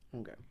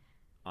Okay.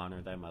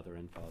 Honor thy mother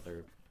and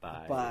father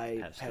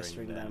by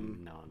pestering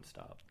them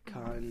nonstop.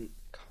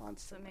 Constant.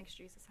 So it makes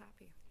Jesus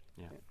happy.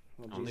 Yeah.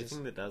 Well, Only Jesus,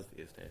 thing that does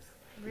these days.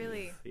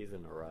 Really? He's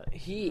in a rut.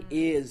 he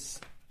is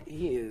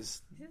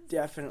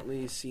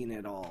definitely seen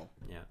it all.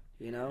 Yeah.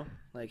 You know?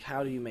 Like,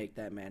 how do you make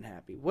that man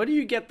happy? What do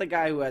you get the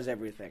guy who has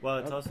everything? Well,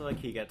 it's also like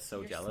he gets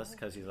so jealous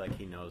because he's like,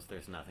 he knows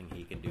there's nothing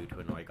he can do to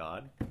annoy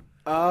God.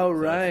 Oh, So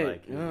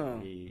right. It's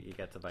like he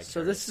gets a vicarious.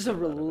 So this is a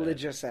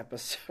religious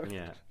episode.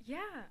 Yeah. Yeah.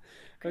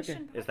 Okay.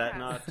 Is that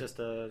not just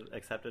a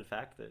accepted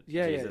fact that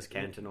Yeah, Jesus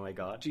can't annoy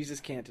God?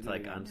 Jesus can't It's annoy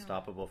like God.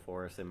 unstoppable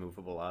force,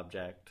 immovable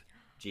object,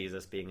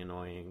 Jesus being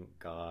annoying,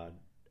 God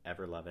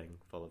ever loving,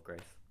 full of grace.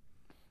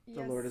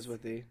 The Lord is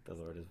with thee. The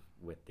Lord is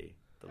with thee.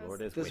 The That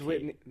Lord was- is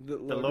Whitney. The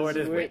Lord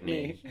is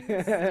Whitney.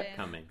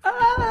 Coming.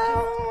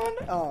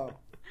 Oh.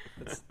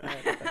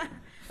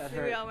 That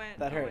hurt. We all went.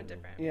 That all hurt. went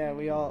different. Yeah,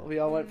 we all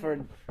went for.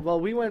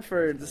 Well, we went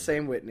for the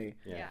same Whitney.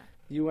 Yeah.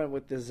 You went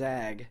with the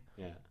Zag.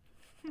 Yeah.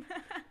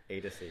 A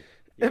to C.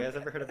 You guys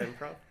ever heard of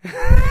improv?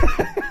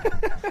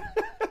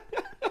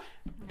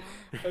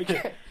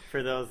 Okay.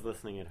 For those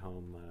listening at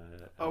home,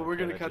 we're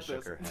gonna Kayla cut just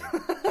shook this. her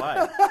head.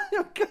 Why?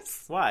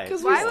 Why?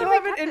 Because Why we would still we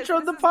haven't cut this?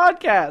 introed the This is-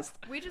 podcast.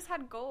 We just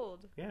had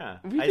gold. Yeah.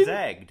 We I didn't-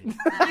 zagged. You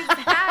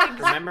zagged.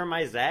 Remember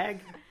my zag?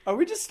 Are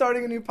we just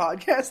starting a new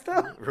podcast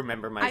though?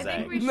 Remember my I zag?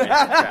 think we should. Yeah,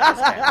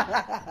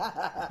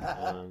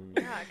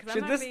 Yeah, 'cause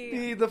Should I'm this gonna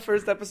be the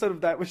first episode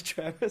of That Was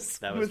Travis?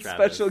 That Was with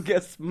Travis. special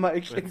guest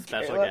Mike with and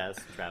special Kayla? guest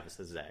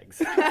Travis's zags.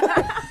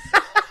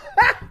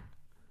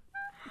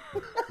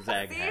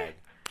 Zag See? hag.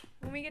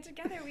 When we get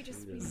together, we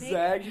just we make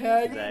Zag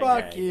hag? Zag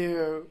Fuck hag.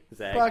 you.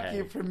 Zag Fuck hag.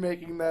 you for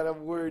making that a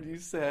word you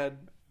said.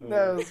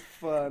 That was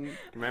fun.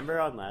 Remember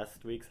on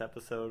last week's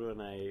episode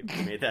when I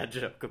made that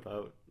joke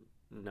about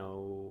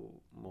no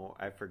more?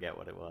 I forget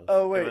what it was.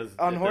 Oh, wait, it was,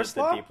 on horse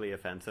the law? deeply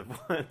offensive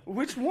one.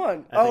 Which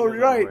one? I think Oh, it was on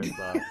right. horse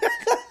law.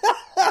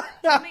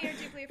 Tell me your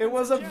deeply It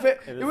was offensive a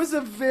joke.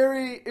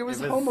 it was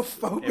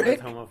homophobic.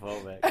 It was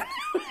homophobic.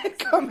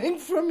 Coming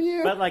from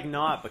you. But like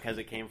not because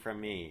it came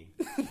from me.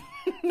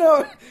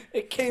 No,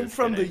 it came Just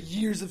from kidding. the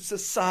years of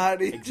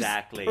society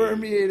Exactly. just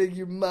permeating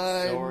your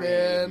mind,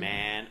 Sorry,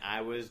 man.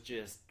 I was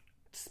just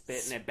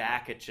spitting it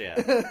back at you.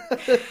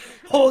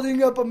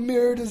 Holding up a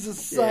mirror to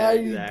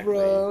society, Yeah, exactly.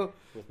 bro.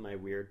 With my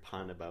weird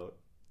pun about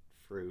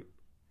fruit.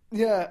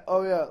 Yeah,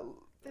 oh yeah.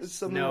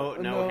 Something-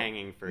 No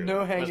hanging fruit.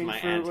 No hanging was my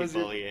fruit was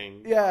your-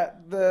 anti-bullying. Yeah,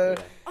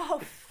 the... Oh,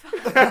 fuck.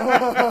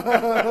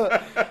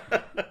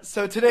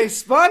 So today's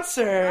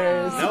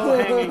sponsors. No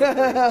hanging fruit.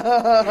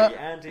 The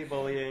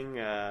anti-bullying.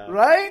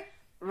 Right?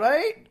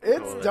 It's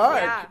Coalition.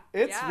 dark. Yeah,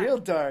 It's yeah. real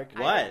dark.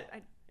 What?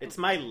 I- It's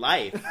my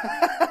life.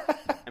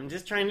 I'm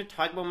just trying to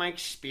talk about my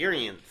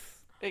experience.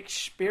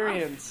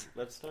 Experience.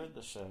 Let's start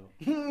the show.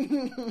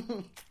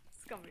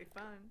 It's gonna be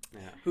fun. Yeah.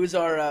 Who's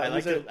our... I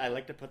who's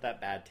like to put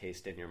that bad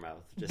taste in your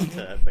mouth just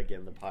to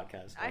begin the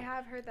podcast. I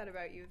have heard that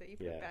about you, that you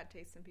put Yeah. bad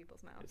taste in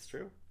people's mouths. It's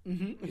true.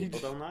 Mm-hmm. People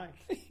don't lie.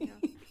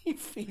 He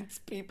feeds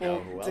people No,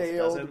 who else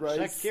day-old doesn't?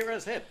 rice.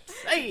 Shakira's hips.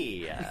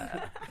 Hey!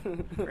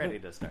 Ready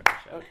to start the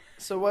show.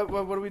 So what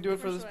are we doing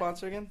for the Which way?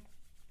 sponsor again?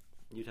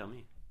 You tell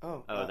me.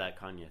 Oh, That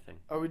Kanye thing.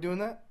 are we doing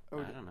that? I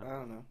don't know. I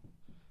don't know.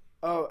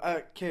 Oh,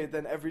 okay.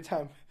 Then every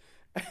time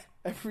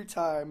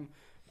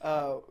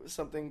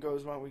something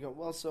goes wrong, we go,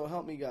 well, so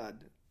help me God.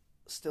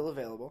 Still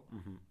available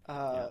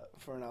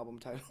for an album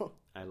title.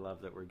 I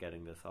love that we're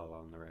getting this all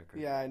on the record.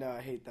 Yeah, I know. I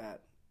hate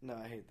that. No,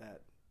 I hate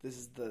that. This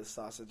is the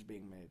sausage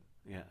being made.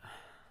 Yeah.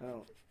 I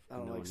don't No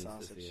like one needs to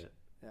sausage. see it.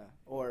 Yeah,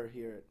 or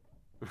hear it.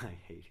 I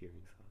hate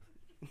hearing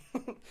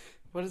sausage.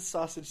 What does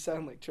sausage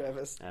sound like,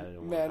 Travis? I don't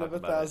wanna Man talk of a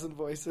about thousand I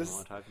voices. don't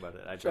want to talk about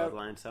it. I draw the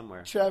line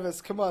somewhere.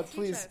 Travis, come on, Teach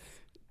please. us.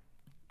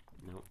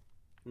 No.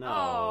 No.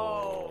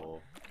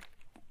 Oh.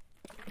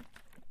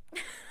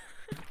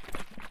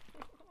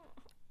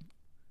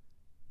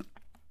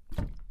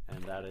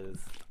 And that is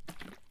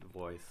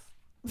voice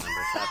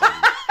number 7.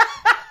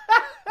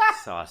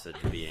 Sausage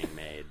being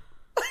made.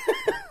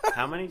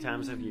 How many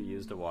times have you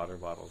used a water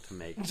bottle to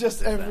make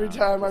Just the every sound?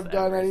 time Just I've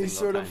done every any single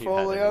sort of time you've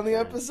had Foley any on the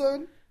time.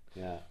 episode.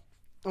 Yeah.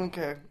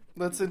 Okay,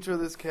 let's intro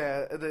this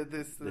cat.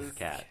 This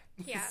cat.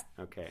 Yeah.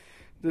 Okay.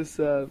 This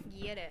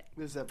Get it.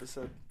 this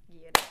episode.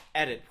 Get it.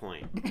 Edit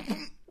point.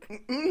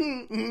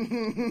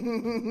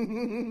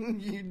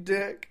 You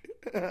dick.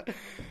 I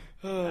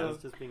was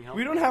just being helpful.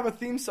 We don't have a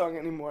theme song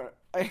anymore.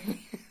 I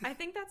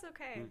think that's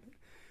okay.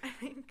 I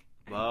think.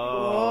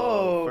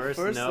 Whoa. Whoa,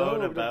 First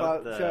note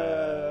about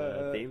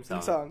the theme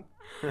Theme song. song.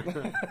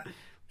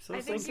 So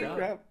I think so you.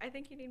 crap. I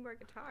think you need more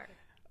guitar.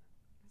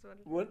 Is what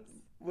it What? is.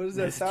 What does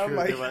that It's sound true,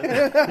 like?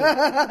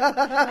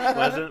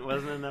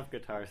 wasn't enough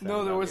guitar sound.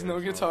 No, there on was the no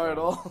original guitar at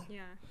song. all.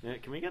 Yeah. Yeah,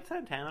 can we get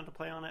Santana to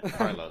play on it?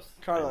 Carlos.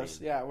 Carlos,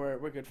 I mean. yeah,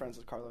 we're good friends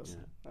with Carlos,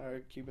 our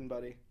Cuban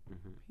buddy.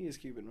 Mhm. He is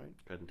Cuban, right?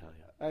 Couldn't tell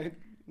you.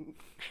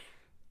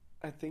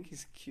 I think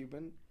he's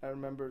Cuban. I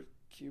remember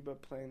Cuba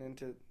playing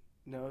into.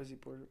 No, is he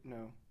Puerto?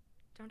 No.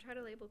 Don't try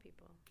to label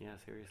people. Yeah,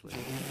 seriously.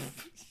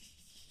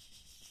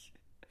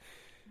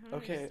 I don't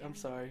Okay, understand. I'm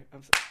sorry.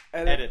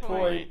 Edit point.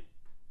 point.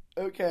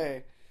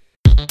 Okay.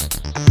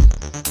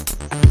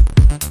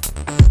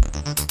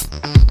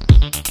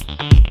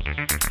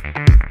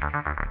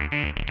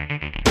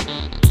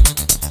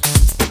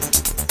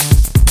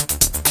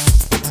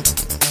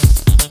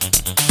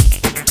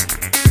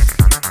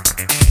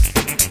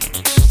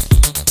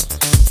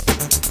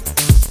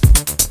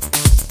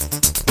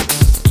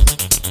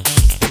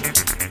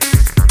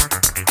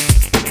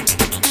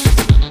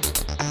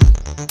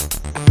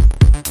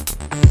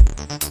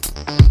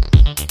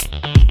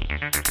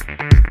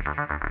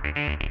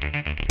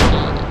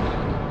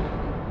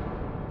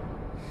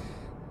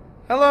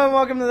 Hello and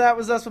welcome to That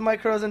Was Us with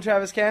Mike Carosa and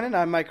Travis Cannon.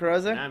 I'm Mike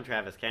Carosa. And I'm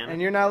Travis Cannon.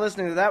 And you're now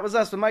listening to That Was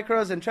Us with Mike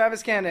Carosa and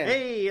Travis Cannon.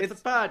 Hey, it's a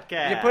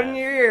podcast. You put in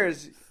your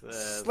ears.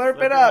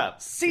 Slurp it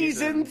up.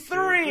 Season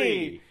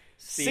 3.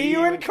 See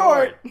you in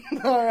court.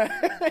 All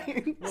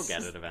right. We'll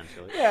get it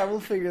eventually. Yeah,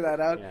 we'll figure that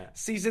out. Yeah.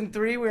 Season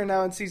 3. We're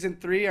now in Season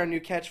 3. Our new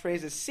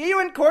catchphrase is see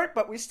you in court,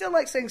 but we still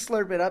like saying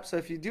slurp it up. So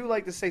if you do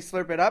like to say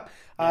slurp it up.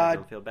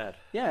 Don't feel bad.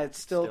 Yeah, it's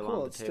still Still cool.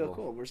 on the It's still table.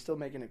 cool. We're still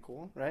making it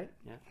cool, right?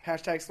 Yeah.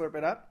 Hashtag slurp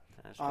it up.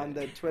 On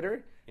the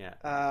Twitter.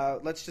 Yeah.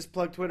 Let's just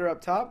plug Twitter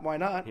up top. Why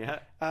not? Yeah.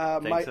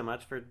 Thanks Thanks so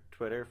much for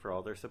Twitter for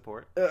all their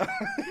support.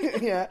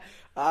 Yeah.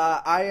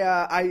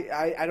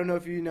 I don't know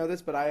if you know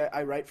this, but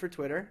I write for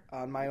Twitter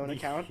on my own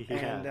account. Yeah,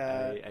 and,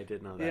 I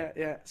did know that.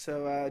 Yeah.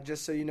 So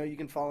just so you know, you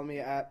can follow me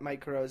at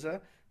Mike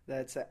Carosa.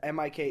 That's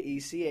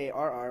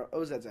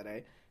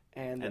MikeCarrozza.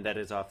 And that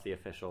is off the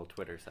official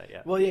Twitter site,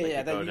 yeah. Well,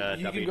 yeah,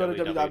 you can go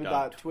to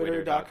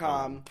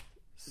www.twitter.com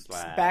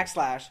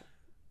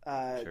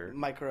 / Sure.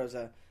 Mike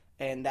Carosa.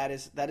 And that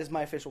is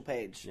my official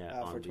page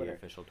on for the Twitter.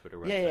 official Twitter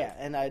website. Yeah,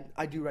 and I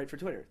do write for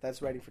Twitter. That's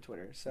writing for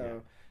Twitter.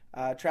 So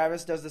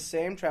Travis does the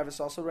same. Travis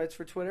also writes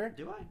for Twitter.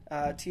 Do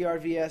I?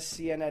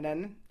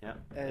 TRVSCNNN. Yeah,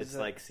 it's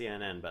like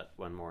CNN, but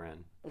one more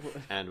N.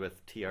 And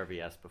with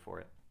TRVS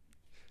before it.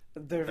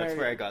 That's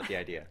where I got the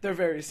idea. They're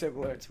very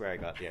similar. That's where I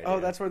got the idea.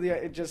 Oh, that's where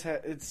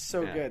it's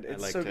so good.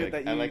 It's so good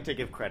that you... I like to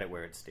give credit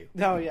where it's due.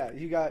 No, yeah,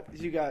 you got.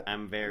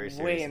 I'm very way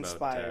serious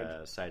inspired.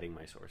 about citing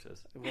my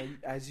sources. Well,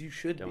 as you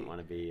should Don't be.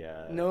 want to be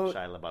no.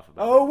 Shia LaBeouf about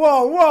Oh, it.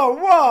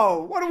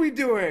 whoa! What are we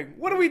doing?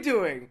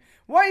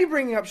 Why are you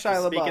bringing up Shia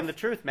LaBeouf? Speaking the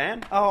truth,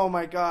 man. Oh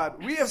my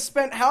God, we have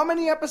spent how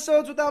many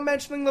episodes without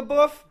mentioning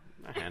LaBeouf?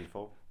 A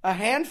handful. A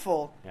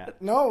handful. Yeah.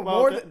 No, well,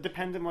 more than...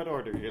 depends on what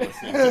order you're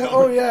listening to.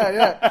 Oh,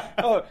 yeah.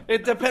 Oh,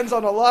 it depends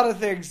on a lot of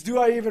things. Do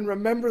I even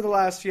remember the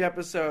last few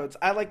episodes?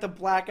 I like to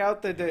black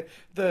out the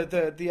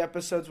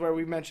episodes where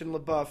we mentioned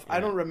LaBeouf. Yeah.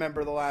 I don't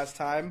remember the last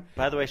time.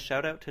 By the way,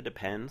 shout out to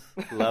Depends.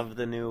 Love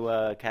the new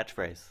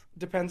catchphrase.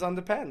 Depends on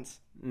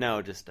depends.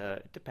 No, just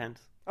depends.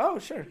 Oh,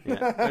 sure.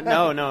 Yeah.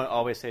 No,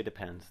 always say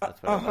depends.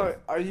 That's what it was.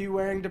 Are you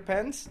wearing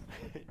depends?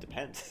 It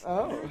depends.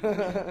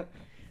 Oh.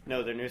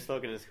 No, their new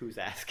slogan is "Who's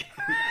asking?"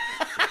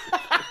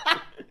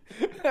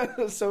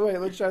 So wait,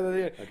 let's try that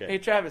again. Okay. Hey,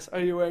 Travis, are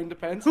you wearing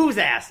depends? Who's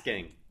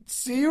asking?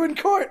 See you in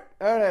court.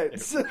 All right.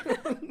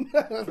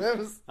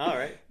 All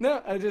right. No,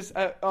 I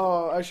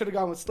should have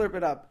gone with slurp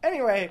it up.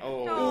 Anyway.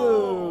 Oh.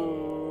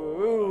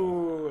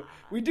 Ooh.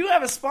 We do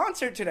have a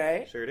sponsor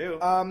today. Sure do.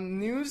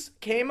 News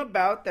came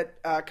about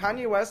that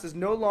Kanye West is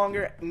no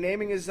longer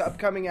naming his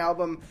upcoming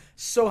album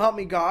 "So Help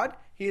Me God."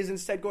 He is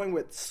instead going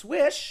with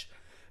 "Swish."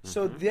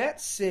 So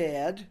that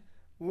said,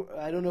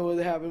 I don't know what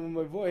happened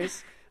with my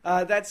voice.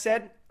 That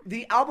said,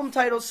 the album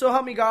title "So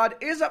Help Me God"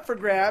 is up for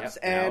grabs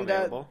and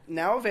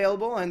now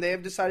available, and they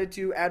have decided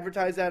to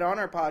advertise that on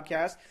our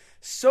podcast.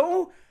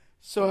 So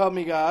help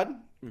me God.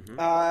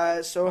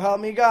 So help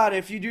me God.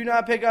 If you do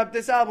not pick up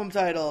this album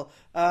title,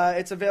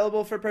 it's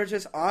available for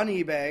purchase on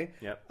eBay.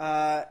 Yep.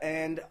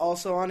 And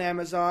also on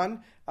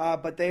Amazon.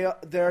 But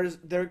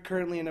they're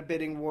currently in a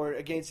bidding war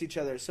against each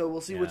other. So we'll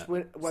see which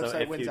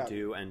website wins out. So if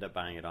you do end up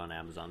buying it on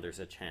Amazon,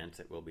 there's a chance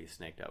it will be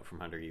snaked out from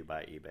under you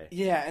by eBay.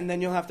 Yeah, and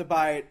then you'll have to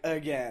buy it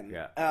again.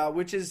 Yeah.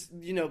 Which is,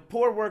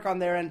 poor work on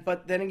their end.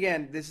 But then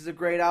again, this is a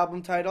great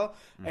album title.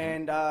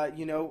 And,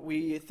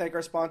 we thank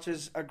our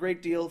sponsors a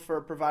great deal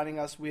for providing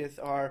us with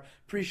our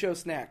pre-show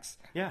snacks.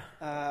 Yeah.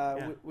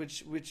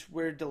 Which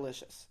were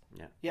delicious.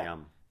 Yeah.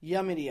 Yum.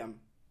 Yum.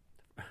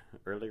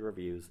 Early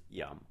reviews,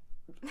 yum.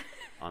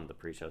 On the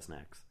pre-show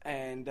snacks.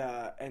 And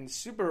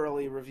super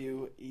early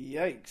review,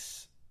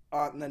 yikes,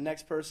 on the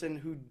next person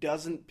who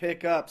doesn't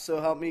pick up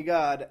 "So Help Me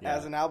God"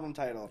 as an album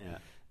title. Yeah.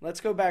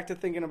 Let's go back to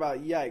thinking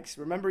about Yikes.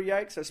 Remember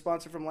Yikes, our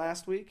sponsor from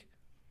last week?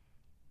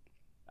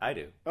 I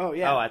do. Oh,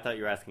 yeah. Oh, I thought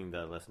you were asking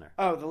the listener.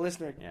 Oh, the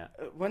listener. Yeah.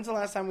 When's the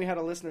last time we had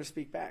a listener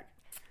speak back?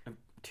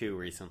 Too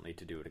recently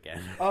to do it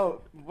again.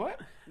 Oh, what?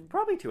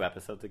 Probably 2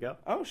 episodes ago.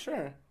 Oh,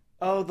 sure.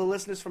 Oh, the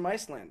listeners from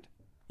Iceland.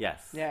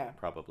 Yes. Yeah.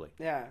 Probably.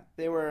 Yeah.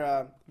 They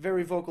were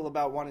very vocal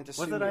about wanting to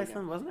sue Was it me Iceland?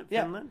 again. Wasn't it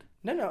Yeah. Finland?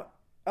 No.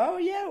 Oh,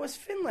 yeah, it was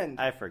Finland.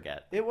 I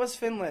forget. It was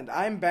Finland.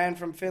 I'm banned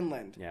from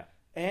Finland. Yeah.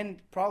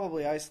 And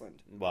probably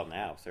Iceland. Well,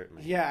 now,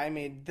 certainly. Yeah, I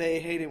mean, they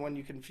hate it when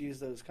you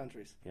confuse those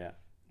countries. Yeah.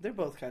 They're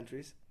both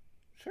countries.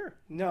 Sure.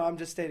 No, I'm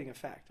just stating a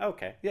fact.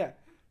 Okay. Yeah.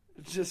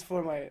 Just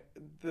for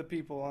the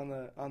people on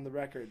the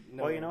record.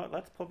 No. Well, you know what?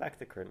 Let's pull back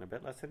the curtain a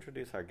bit. Let's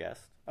introduce our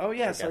guest. Oh,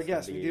 yes, our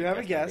guest. We do have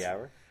a guest. Of the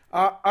hour.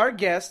 Our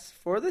guest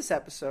for this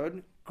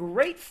episode,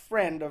 great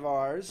friend of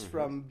ours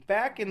from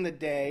back in the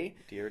day.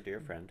 Dear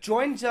friend.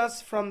 Joins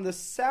us from the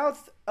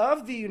south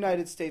of the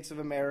United States of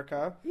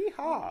America.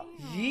 Yeehaw.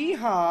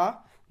 Yeehaw.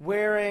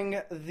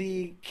 Wearing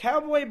the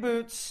cowboy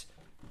boots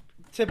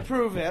to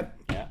prove it.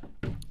 Yeah.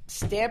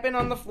 Stamping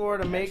on the floor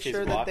to make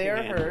sure that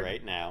they're heard.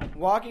 Right now.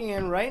 Walking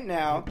in right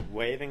now.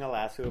 Waving a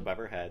lasso above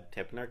her head,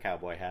 tipping her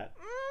cowboy hat.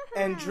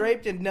 And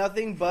draped in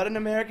nothing but an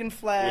American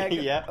flag.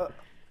 Yeah.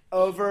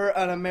 Over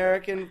an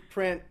American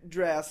print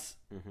dress.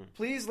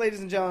 Please, ladies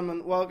and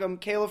gentlemen, welcome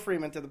Kayla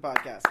Freeman to the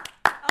podcast.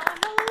 Oh,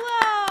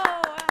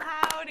 hello!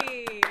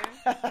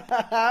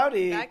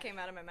 Howdy. That came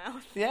out of my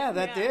mouth. Yeah,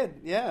 that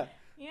did. Yeah.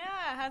 Yeah,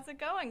 how's it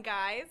going,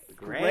 guys?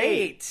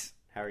 Great.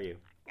 How are you?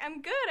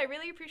 I'm good. I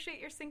really appreciate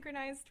your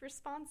synchronized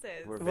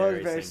responses. We're Well,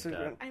 very, very synced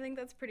super. up. I think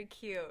that's pretty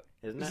cute.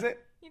 Isn't Is it?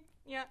 it?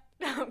 Yeah.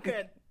 Oh,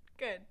 good.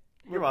 Good.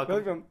 You're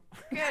welcome.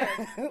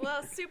 Good.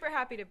 Well, super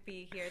happy to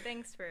be here.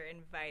 Thanks for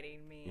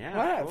inviting me.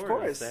 Yeah, of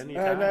course.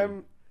 Anytime.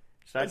 And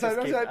Should I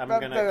just keep, I'm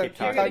going to keep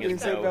talking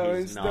as though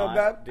he's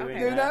not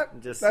doing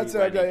that. Just That's see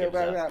what when I'm he gives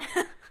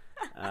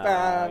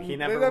up. He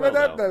never will,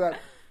 though.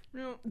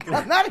 No.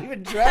 I'm not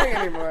even trying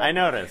anymore. I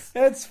noticed.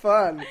 It's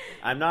fun.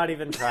 I'm not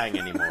even trying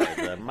anymore.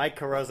 The Mike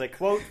Carosa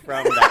quote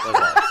from That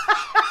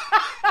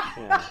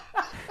Was Us.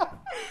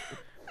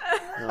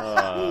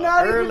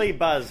 Yeah. Early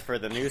buzz for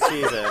the new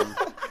season.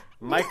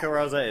 Mike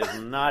Carosa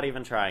is not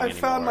even trying anymore.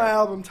 I found my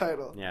album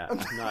title. Yeah,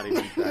 I'm not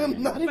even trying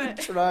I'm not anymore. even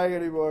trying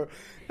anymore.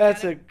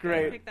 That's a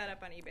great. Pick that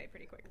up on eBay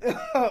pretty quick.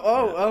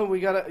 We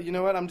gotta. You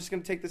know what? I'm just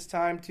gonna take this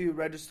time to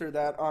register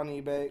that on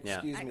eBay.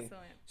 Yeah.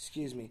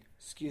 Excuse me.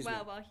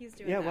 Well, while he's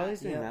doing Yeah, that. while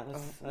he's doing Yeah.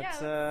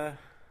 that,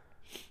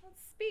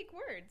 Let's speak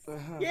words.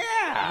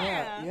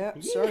 Yeah.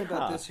 Sorry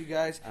about Yeehaw. this, you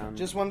guys.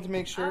 Just wanted to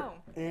make sure, Oh.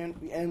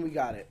 and we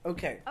got it.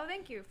 Okay. Oh,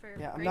 thank you for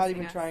Yeah, I'm gracing not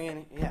even us. trying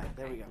any. Yeah,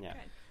 there we go. Yeah.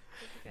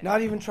 Good.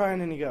 Not even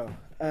trying any go.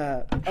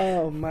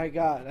 Oh my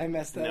God, I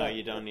messed that No, up.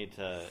 you don't need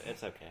to.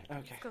 It's okay.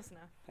 Okay, Close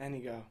enough. any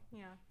go.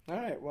 Yeah. All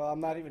right. Well,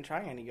 I'm not even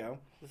trying any go.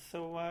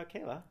 So,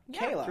 Kayla,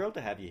 Kayla, thrilled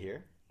to have you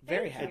here.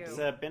 very Thank happy.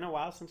 you. It's been a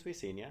while since we've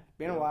seen you.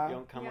 Been a while. You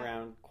don't come Yeah.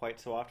 around quite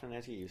so often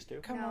as you used to.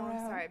 Come no, around.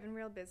 I'm sorry. I've been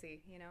real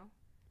busy, you know?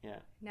 Yeah.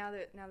 Now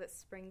that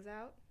spring's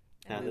out,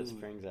 Now and that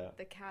spring's out.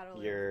 the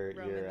cattle You're- are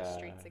roaming you're, the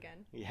streets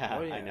again. Yeah,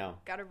 Oh, yeah. I know.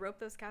 Gotta rope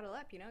those cattle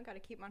up, you know? Gotta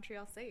keep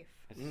Montreal safe.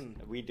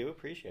 We do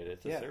appreciate it.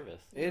 It's Yeah. a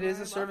service. It You is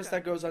are a service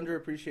welcome. that goes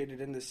underappreciated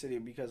in this city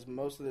because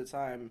most of the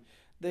time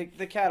the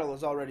cattle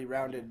is already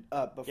rounded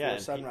up before Yeah,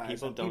 and sunrise.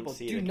 people and don't people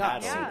see do the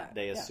not cattle. see Yeah. that.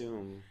 They Yeah.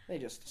 assume They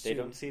just they assume.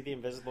 don't see the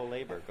invisible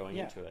labor going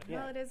Yeah. into it.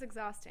 Yeah. Well, it is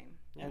exhausting.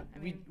 Yeah. And I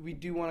mean- we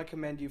do want to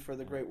commend you for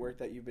the great work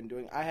that you've been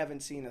doing. I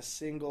haven't seen a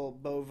single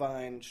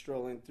bovine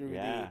strolling through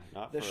Yeah,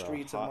 not the for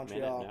streets a of hot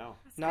Montreal. minute now.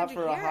 That's Not good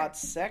for to a hear. hot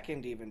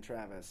second, even,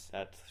 Travis.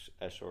 That's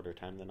a shorter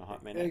time than a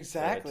hot minute.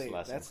 Exactly. So it's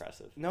less That's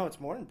impressive. No, it's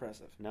more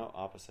impressive. No,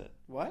 opposite.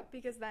 What?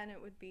 Because then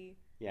it would be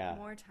Yeah.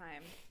 more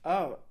time.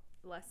 Oh,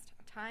 Less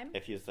time?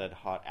 If you said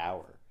hot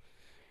hour.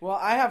 well,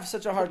 I have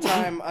such a hard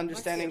time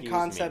understanding Excuse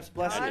concepts. me.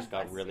 Bless I you. just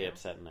got Bless really you.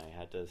 upset and I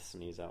had to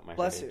sneeze out my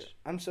Bless you. rage.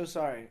 I'm so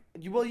sorry.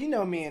 Well, you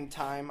know me in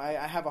time. I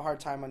have a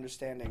hard time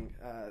understanding.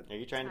 Are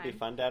you trying to be Time.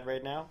 fun dad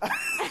right now?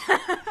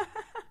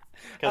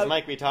 Because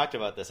Mike, we talked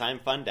about this. I'm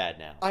fun dad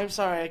now. I'm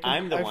sorry.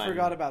 I'm the I one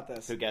forgot about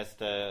this. Who gets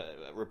to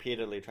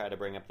repeatedly try to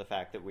bring up the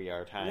fact that we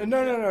are time.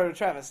 No,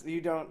 Travis.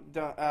 You don't.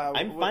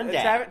 I'm fun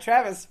dad.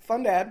 Travis,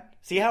 fun dad.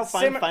 See how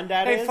fun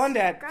dad hey, is? fun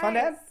dad. Fun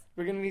Guys. dad.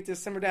 We're gonna need to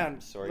simmer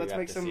down. Sorry, Let's you have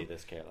make to some see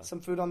this, Kayla. some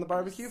food on the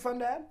barbecue. Fun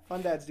dad.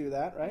 Fun dads do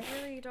that, right?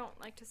 I really don't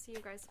like to see you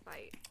guys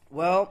fight.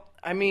 Well,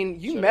 I mean,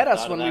 you Should've met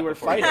us thought when of we that were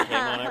before you fighting.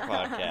 Came on our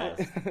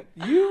podcast.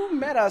 You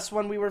met us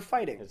when we were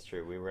fighting. It's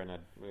true. We were in a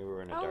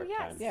Oh, dark yes.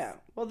 time. Yeah.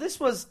 Well, this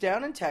was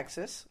down in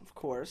Texas, of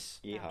course.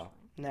 Yeehaw.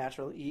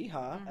 Naturally,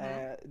 yeehaw.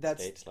 Mm-hmm.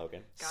 That's State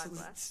slogan. God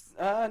bless.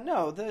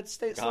 no. The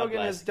state God slogan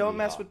bless is "Don't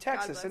mess yeehaw. with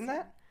Texas," bless isn't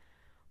that?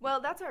 Well,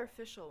 that's our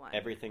official one.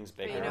 Everything's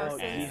bigger. you know, Oh,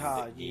 since-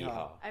 yeehaw, yeehaw.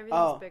 yeehaw. Everything's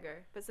Oh.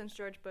 bigger. But since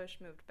George Bush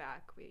moved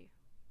back, we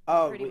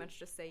Oh, pretty we- much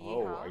just say Oh,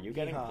 yeehaw. are you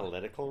getting Yeehaw.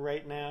 political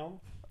right now?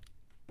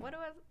 What?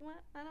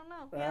 I don't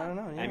know. I don't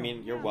know. Yeah. I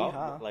mean, you're Yeah. whoa.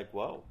 Yeehaw. Like,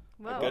 whoa.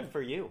 Whoa. Good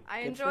for you.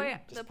 I Good for you. enjoy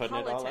Just the putting it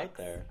all politics, out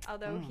there.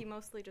 although he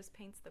mostly just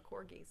paints the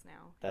corgis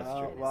now. That's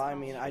Oh, true. well, I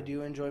mean, I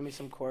do enjoy me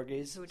some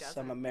corgis, Who doesn't?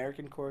 some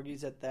American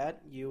corgis at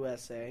that.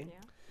 USA,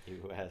 Yeah.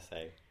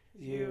 USA.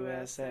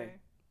 USA.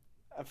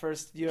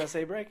 First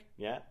USA break.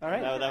 Yeah. All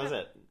right. That was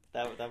it.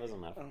 That was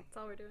enough. That's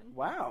all we're doing.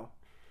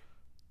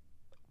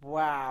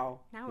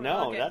 Wow. Now we're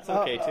all No, good. that's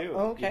okay too.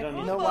 Okay. You don't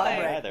need No to wow lie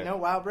break. either. No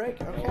wow break.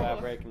 Okay. wow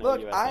break, no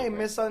Look, USA I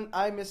break.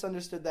 I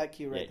misunderstood that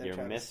cue right Yeah, there, you're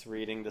Travis.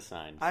 misreading the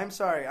signs. I'm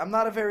sorry. I'm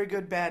not a very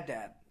good bad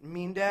dad.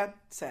 Mean dad,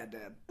 sad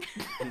dad.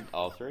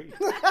 All three.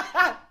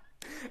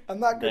 I'm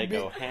not They good.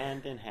 go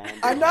hand in hand.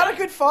 I'm not a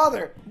good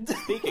father.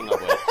 Speaking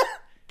of which,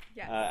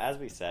 Yes. as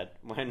we said,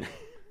 when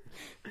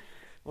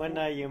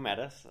you met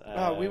us,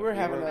 We were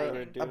having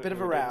a bit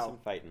of a row. Some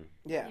fighting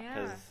Yeah. Yeah.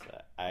 because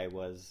I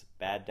was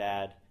bad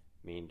dad,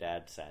 mean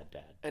dad, sad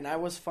dad. And I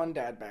was fun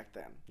dad back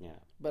then, Yeah.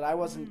 but I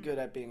wasn't good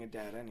at being a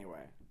dad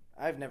anyway.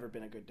 I've never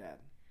been a good dad.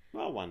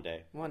 Well, one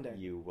day. One day.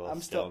 You will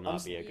I'm still still- not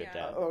I'm be a good yeah.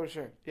 dad. Oh,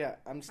 sure. Yeah,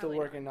 I'm still Probably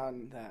working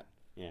on that.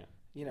 Yeah.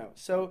 You know,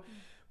 so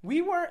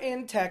we were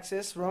in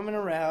Texas roaming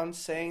around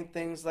saying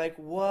things like,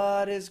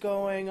 "What is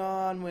going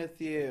on with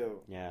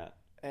you?" Yeah.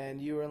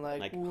 And you were like,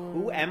 Like, "Wha-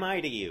 who am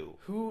I to you?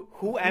 Who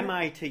Am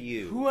I to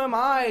you? Who am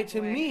I to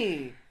Boy.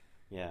 me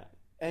Yeah.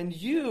 and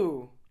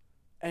you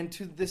and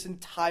to this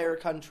entire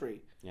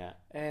country?" Yeah.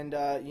 And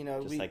you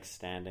know, Just we like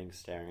standing,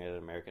 staring at an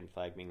American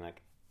flag, being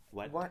like,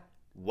 "What? What?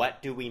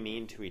 What do we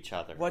mean to each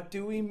other?" what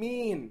do we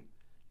mean?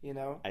 You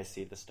know, I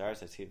see the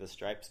stars, I see the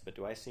stripes, but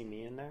do I see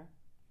me in there?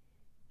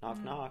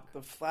 Knock, knock.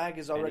 The flag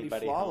is already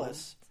Anybody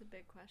flawless. It's a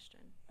big question.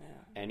 Yeah.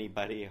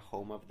 Anybody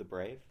home of the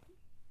brave?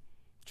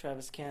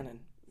 Travis Cannon,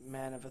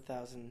 man of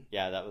 1,000.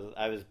 Yeah,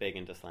 I was big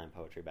into slam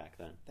poetry back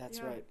then. That's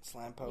Yeah. right,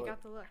 slam poet. You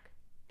got the look.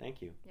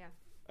 Thank you. Yeah.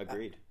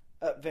 Agreed.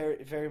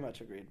 Very, very much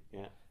agreed.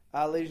 Yeah.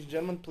 Ladies and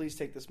gentlemen, please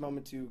take this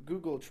moment to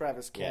Google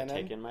Travis Cannon.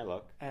 Yeah, take in my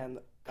look. And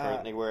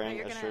Currently wearing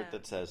you're a gonna- shirt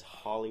that says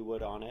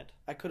Hollywood on it.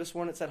 I could have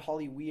sworn it said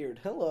Holly Weird.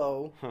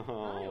 Hello.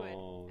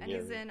 Hollywood. And yeah.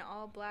 he's in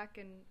all black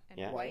and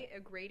Yeah. white, a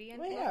gradient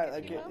Well, look, yeah, if I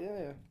you get, will.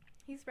 yeah,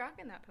 He's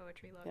rocking that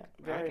poetry look. yeah.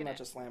 Very Rocking much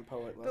it. a slam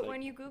poet. But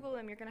when you Google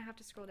him, you're going to have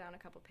to scroll down a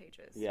couple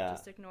pages. Yeah.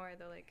 Just ignore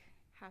the,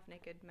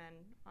 half-naked men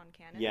on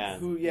cannons.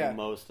 Yeah,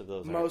 most of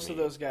those Most aren't of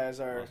me. those guys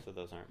are. Most of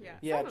those aren't me. Yeah.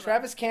 Yeah, Some of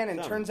Travis Cannon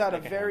Some, turns out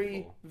like a a very,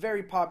 handful.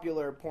 very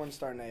popular porn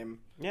star name.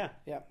 Yeah.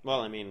 Yeah.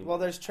 Well, I mean... Well,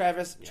 there's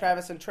Travis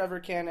Yeah. and Trevor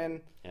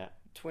Cannon. Yeah.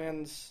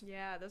 Twins.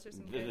 Yeah, those are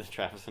some The good...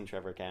 Travis and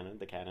Trevor Cannon,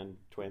 the Cannon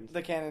twins.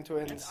 The Cannon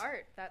twins. That's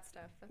art, that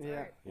stuff. That's Yeah,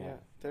 art. yeah. Yeah.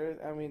 They're,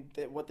 I mean,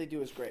 what they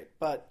do is great.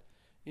 But,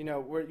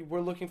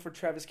 we're looking for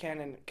Travis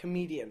Cannon,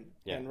 comedian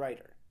Yeah. and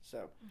writer.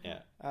 So,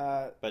 Yeah.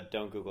 But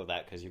don't Google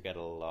that because you get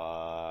a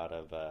lot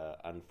of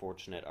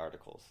unfortunate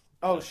articles.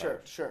 oh,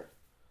 about sure.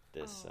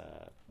 This No.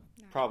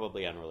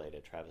 probably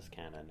unrelated Travis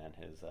Cannon and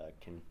his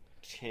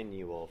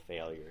continual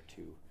failure to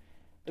do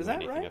Is that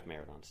anything right? of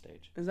merit on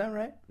stage. Is that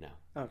right? No.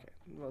 Okay.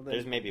 Well,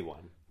 There's maybe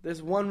one.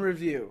 there's one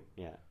review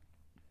Yeah.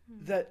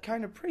 that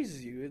kind of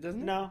praises you,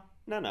 doesn't it?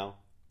 No.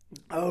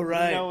 Oh,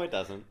 right. No, it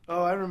doesn't.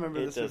 Oh, I remember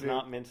It this does review.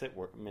 not mince its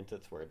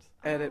words.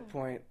 Edit Oh.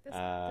 point. This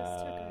took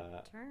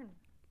a turn.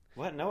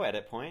 What? No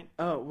edit point.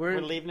 Oh,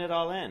 We're leaving it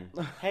all in.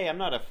 Hey, I'm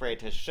not afraid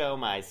to show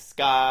my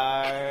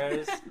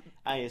scars.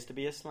 I used to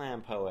be a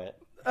slam poet.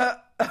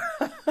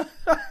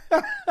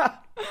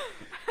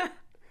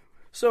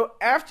 So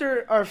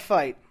after our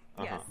fight,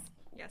 Uh-huh.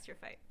 Yes, your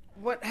fight.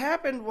 what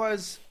happened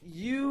was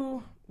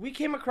we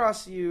came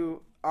across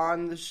you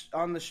on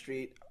the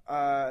street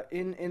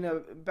in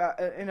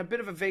a bit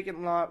of a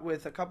vacant lot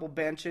with a couple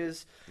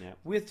benches Yeah.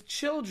 with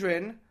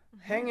children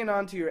hanging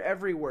on to your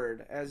every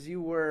word as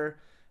you were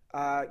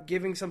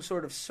giving some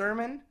sort of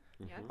sermon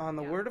Yeah. on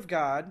the Yeah. Word of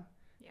God.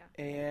 Yeah.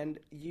 And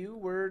you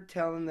were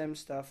telling them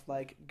stuff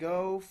like,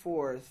 go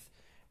forth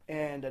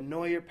and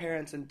annoy your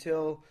parents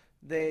until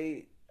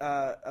they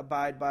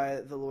abide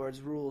by the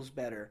Lord's rules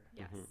better.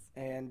 Yes.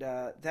 And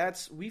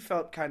we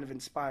felt kind of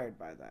inspired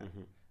by that.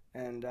 Mm-hmm.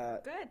 And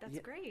Good. That's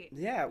yeah, great.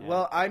 yeah,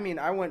 well, I mean,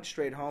 I went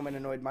straight home and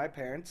annoyed my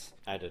parents.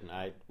 I didn't.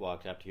 I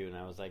walked up to you and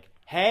I was like,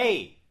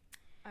 "Hey!"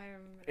 I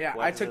remember. Yeah,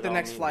 What I does took it the all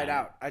next mean flight then?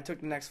 out. I took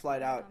the next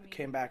flight out, all mean?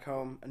 came back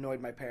home, annoyed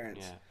my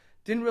parents. Yeah.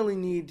 Didn't really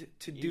need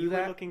to do You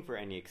that. were looking for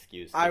any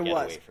excuse to I get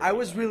was. away from I me,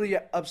 was though. really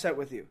upset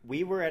with you.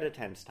 We were at a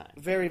tense time.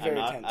 Very, very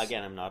tense.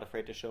 Again, I'm not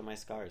afraid to show my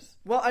scars.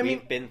 Well, I mean,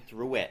 We've been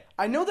through it.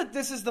 I know that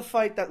this is the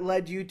fight that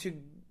led you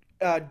to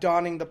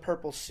donning the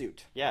purple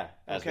suit. Yeah,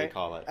 as Okay? we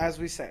call it. As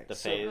we say. The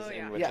So- phase Oh,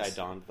 yeah. in which Yes. I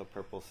donned the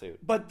purple suit.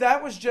 But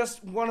that was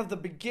just one of the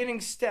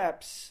beginning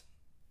steps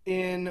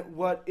in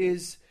what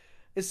is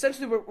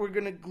essentially what we're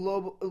gonna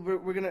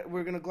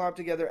glob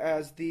together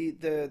as the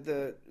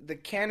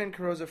Canon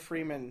Kayla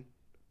Freeman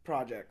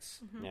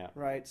projects, Yeah.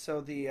 right?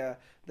 So the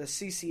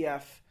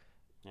CCF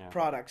Yeah.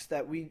 products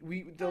that we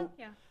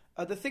Yeah.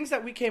 the things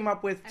that we came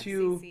up with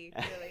to FCC,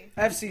 really.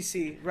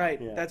 FCC,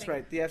 right? Yeah. That's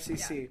right, the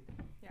FCC.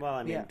 Well,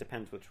 I mean, Yeah. it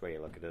depends which way you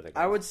look at it.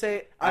 I would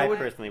say I would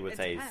personally would It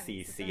say depends,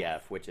 it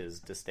CCF, which is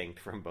distinct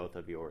from both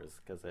of yours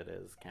because it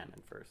is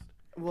canon first.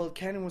 well,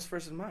 Canon was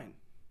first in mine.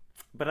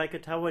 But I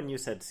could tell when you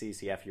said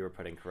CCF, you were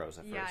putting Carosa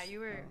first. Yeah, you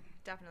were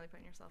definitely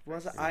putting yourself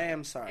Was first. I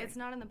am sorry. It's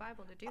not in the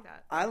Bible to do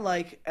that. I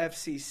like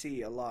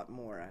FCC a lot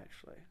more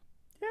actually.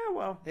 Yeah,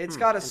 well, It's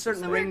got a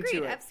certain So we're ring agreed.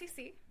 to it.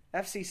 FCC.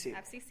 FCC.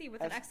 FCC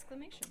with an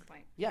exclamation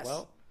point. Yes.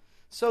 Well,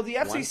 so the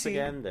FCC. once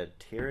again, the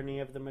tyranny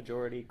of the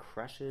majority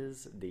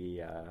crushes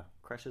the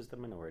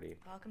minority.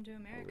 Welcome to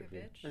America,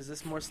 Overview. bitch. Is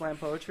this more slam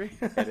poetry?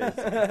 It is.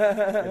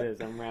 It is.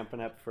 I'm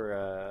ramping up for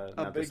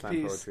another big slam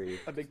piece. poetry.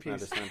 A big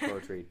Another piece. slam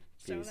poetry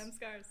Show piece. them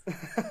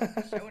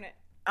scars. Showing it.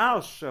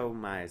 I'll show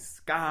my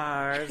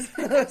scars.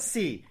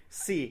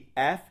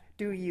 CCF.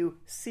 Do you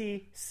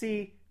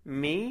see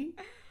me?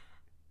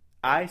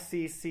 I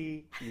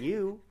see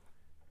you.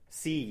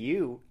 See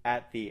you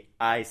at the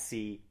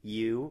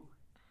ICU.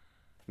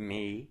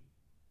 Me.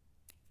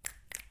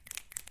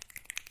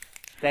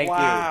 Thank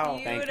Wow.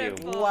 you. Thank you.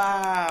 Beautiful.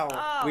 Wow.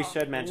 Oh, We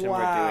should mention we're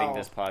Wow. doing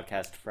this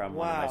podcast from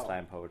one of my Wow.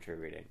 slam poetry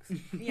readings.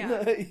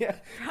 Yeah. yeah.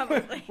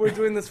 Probably. We're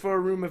doing this for a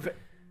room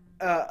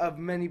of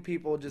many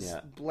people just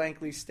Yeah.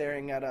 blankly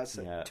staring at us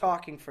Yeah. and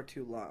talking for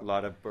too A long.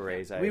 lot of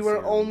berets. I We were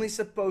assume. only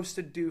supposed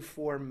to do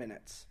 4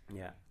 minutes.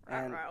 Yeah.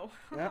 And, Uh-oh.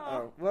 uh-oh.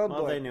 Well,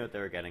 Well, boy. they knew what they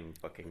were getting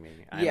booking me.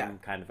 I'm Yeah.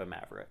 kind of a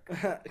maverick.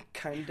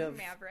 kind of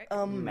Maverick.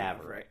 a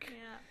Maverick.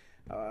 Yeah.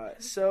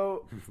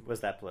 So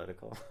Was that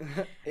political?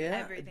 yeah,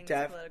 Everything's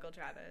def- political,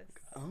 Travis.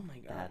 Oh my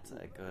god, That's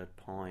a good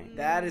point.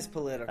 that is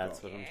political.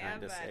 That's what I'm Yeah,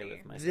 trying to say buddy.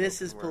 with my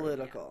This is spoken word.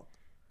 political.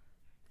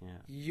 Yeah.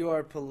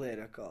 You're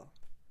political,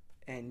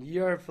 And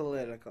you're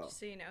political. Just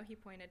so you know, he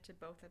pointed to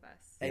both of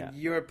us. And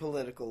you're a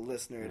political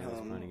listener at I was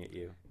home. pointing at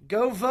you.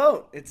 Go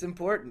vote. It's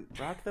important.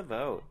 Rock the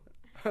vote.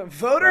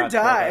 Vote or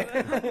die.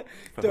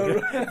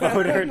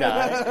 Vote or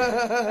die.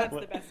 That's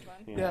the best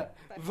one. Yeah.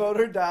 Vote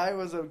or die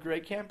was a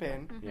great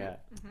campaign. Mm-hmm. Yeah.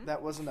 Mm-hmm.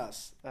 That wasn't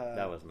us.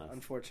 That wasn't us.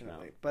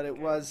 Unfortunately. No. But it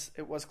was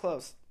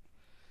close.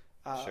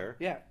 Sure.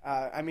 Yeah.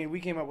 I mean, we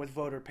came up with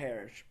vote or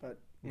perish, but...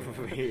 You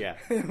know.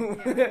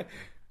 Yeah.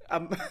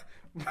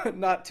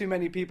 Not too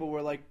many people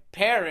were like,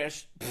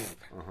 perish.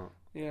 Uh-huh.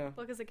 Yeah.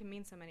 Well, because it can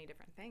mean so many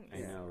different things. I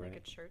know, right? Like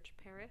a church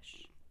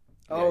parish.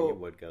 Yeah, you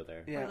would go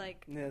there. Yeah. Or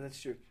like, yeah, that's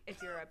true.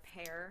 if you're a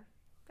pair,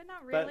 but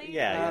not But really.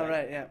 yeah, Oh,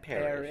 right, yeah.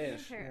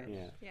 Parish. Parish.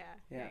 Yeah. Yeah.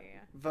 Yeah. Yeah.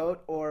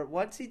 Vote or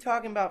what's he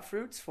talking about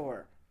fruits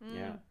for?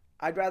 Yeah.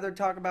 I'd rather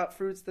talk about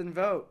fruits than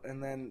vote,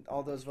 and then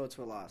all those votes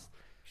were lost.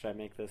 Should I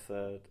make this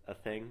a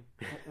thing?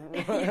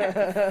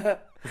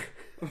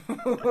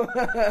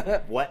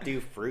 What do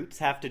fruits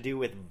have to do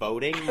with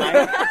voting,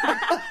 Mike?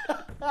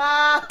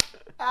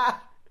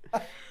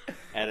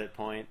 Edit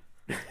point.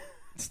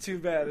 It's too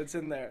bad it's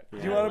in there. Do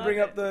you Yeah. want to bring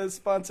Love up the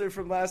sponsor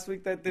from last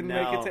week that didn't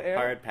make it to air?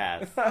 Hard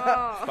pass.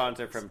 Oh.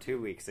 Sponsor from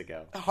 2 weeks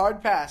ago.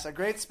 Hard Pass, a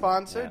great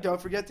sponsor. Yeah.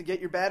 Don't forget to get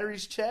your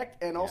batteries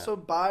checked and also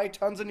buy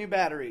tons of new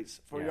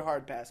batteries for your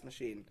Hard Pass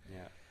machine.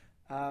 Yeah.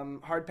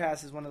 Hard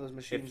Pass is one of those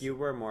machines. If you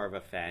were more of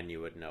a fan, you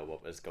would know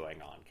what was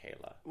going on,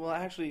 Kayla. Well,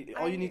 actually,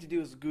 all you need to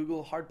do is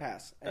Google Hard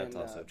Pass. That's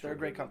And, also They're true. a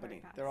great Google company.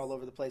 Hard Pass. They're all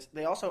over the place.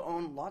 They also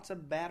own lots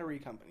of battery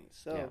companies.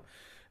 So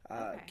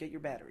Okay. get your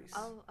batteries.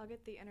 I'll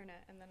get the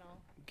internet and then I'll.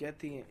 Get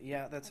the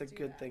that's I'll a do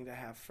good that. thing to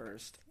have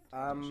first.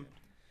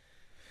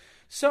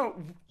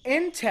 So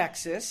in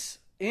Texas,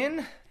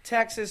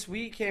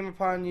 we came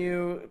upon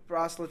you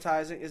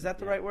proselytizing. Is that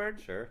the right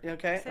word? Sure.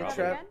 Okay. Say that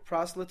again?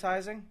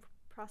 Proselytizing.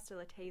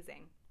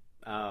 Proselytizing.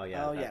 Oh,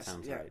 yeah, Oh that yes,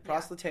 sounds yeah. right.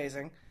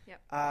 Proselytizing.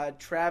 Yep.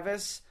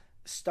 Travis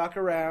stuck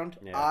around.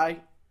 Yeah.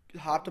 I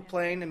hopped a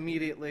plane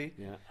immediately.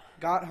 Yeah.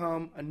 Got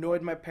home,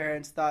 annoyed my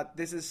parents, thought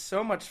this is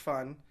so much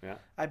fun. Yeah.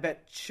 I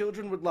bet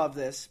children would love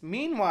this.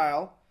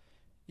 Meanwhile,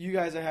 you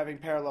guys are having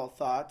parallel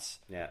thoughts.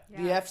 Yeah.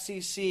 The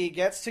FCC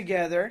gets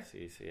together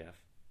CCF.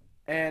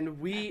 and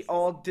we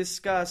all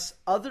discuss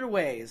other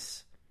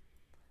ways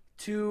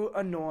to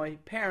annoy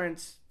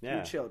parents Yeah.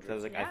 through children. So I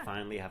was like, I Yeah.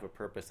 finally have a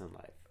purpose in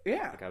life.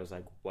 Yeah. Like, I was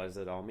like, what does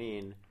it all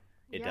mean?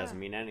 It Yeah. doesn't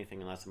mean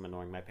anything unless I'm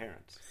annoying my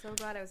parents. So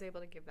glad I was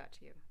able to give that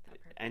to you. That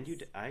purpose. And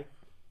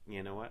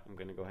you know what? I'm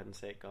going to go ahead and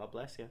say it. God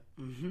bless you.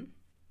 Mm-hmm.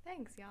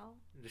 Thanks, y'all.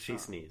 She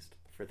sneezed,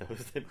 for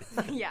those that...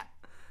 Yeah.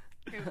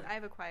 I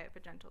have a quiet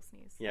but gentle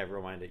sneeze. Yeah,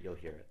 rewind it. You'll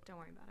hear it. Don't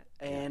worry about it.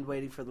 And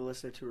waiting for the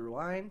listener to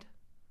rewind.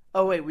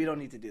 Oh, wait, we don't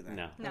need to do that.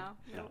 No. No.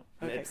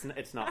 Okay.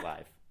 It's not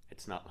live.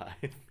 It's not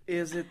live.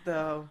 Is it,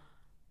 though?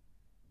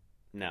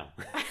 No.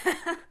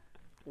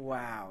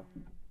 Wow.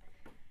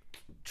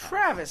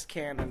 Travis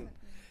Cannon.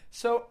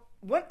 So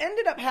what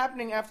ended up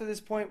happening after this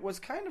point was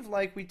kind of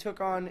like we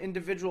took on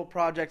individual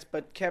projects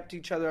but kept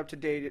each other up to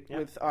date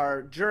with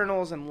our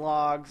journals and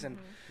logs. And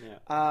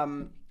Yeah.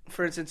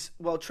 for instance,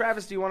 well,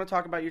 Travis, do you want to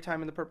talk about your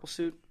time in the purple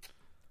suit?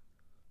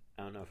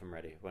 I don't know if I'm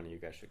ready. One of you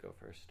guys should go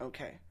first.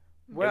 Okay.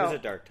 It Well, was a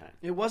dark time.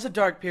 it was a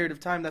dark period of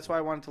time. That's why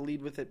I wanted to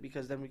lead with it,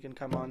 because then we can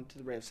come on to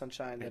the ray of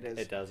sunshine that is.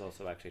 It does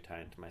also actually tie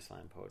into my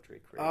slam poetry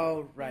career.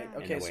 Oh, right. Yeah.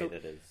 Okay, in a way so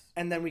that is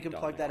and then we can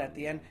plug dawning that on at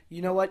the me. end.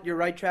 You know what? You're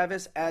right,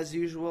 Travis. As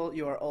usual,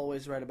 you are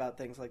always right about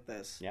things like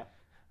this. Yeah.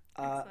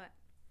 Excellent.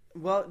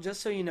 Well, just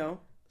so you know,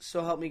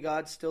 So Help Me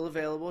God still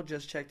available.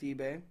 Just checked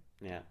eBay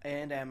Yeah.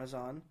 and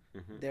Amazon.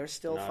 Mhm. They're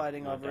still Not-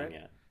 fighting not over done it.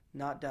 yet.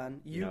 Not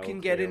done. You No can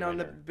get clear in on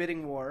the winner.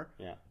 bidding war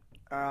Yeah.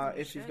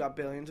 if should. you've got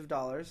billions of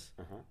dollars.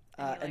 Uh-huh.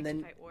 And then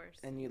to fight wars.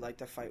 and you like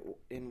to fight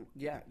in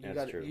you That's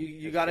got true.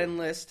 you That's got to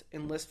true.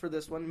 enlist for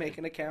this one. Make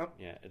an account.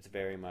 Yeah. It's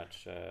very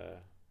much.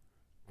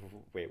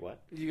 Wait,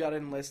 what? You got to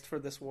enlist for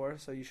this war,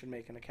 so you should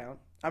make an account.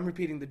 I'm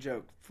repeating the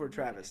joke for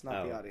Travis,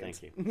 not the audience.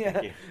 Thank you. Yeah.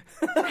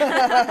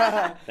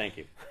 Thank you. Thank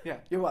you. Yeah,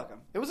 you're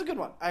welcome. It was a good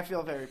one. I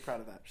feel very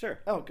proud of that. Sure.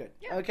 Oh, good.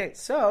 Yeah. Okay,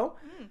 so,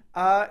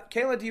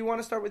 Kayla, do you want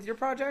to start with your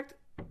project?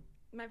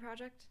 My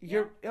project?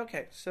 Your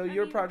okay. So I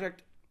your mean-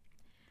 project.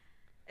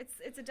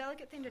 It's a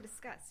delicate thing to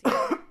discuss, you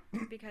know,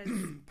 because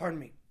Pardon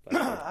me. But-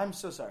 I'm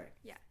so sorry.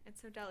 yeah,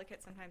 it's so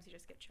delicate. Sometimes you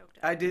just get choked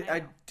up. I did. I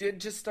know. did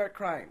just start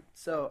crying.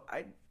 So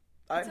I'm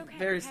It's okay.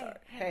 very Hey, sorry.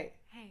 hey, Hey.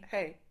 hey.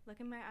 Hey. Look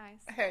in my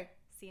eyes. Hey.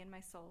 See in my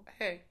soul.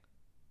 Hey.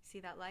 See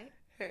that light?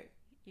 Hey.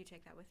 You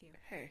take that with you.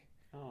 Hey.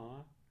 Aw.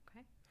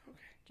 Okay?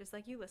 Just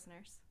like you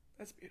listeners.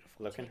 That's beautiful.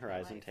 Look in Take her my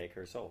eyes and life. take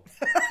her soul.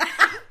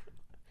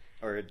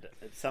 Or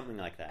something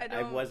like that. I I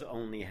don't- was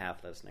only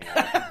half listening.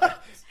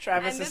 Travis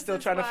And is this still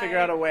is trying to figure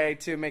why- out a way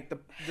to make the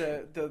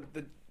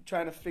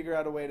trying to figure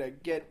out a way to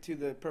get to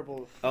the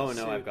purple. Oh no,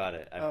 suit. I've got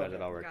it. I've got Okay.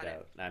 it all worked Got it.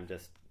 out. I'm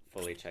just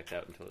fully checked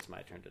out until it's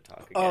my turn to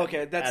talk again. Oh,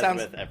 okay. That as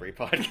sounds- with every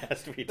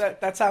podcast we do.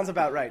 That sounds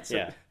about right. So,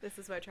 Yeah, This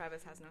is why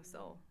Travis has no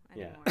soul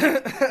Yeah.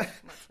 anymore.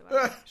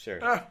 Whatsoever.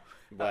 sure.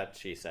 What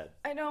she said.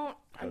 I don't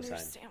Cosine.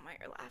 understand why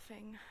you're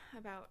laughing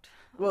about.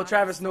 a Well, lot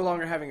Travis of no soul.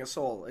 longer having a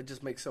soul, it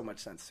just makes so much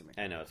sense to me.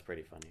 I know, it's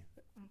pretty funny.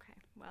 Okay.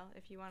 Well,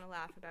 if you want to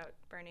laugh about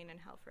burning in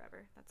hell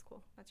forever, that's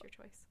cool. That's your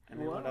choice. I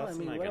mean, what else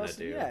am I what going else?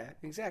 to do? Yeah,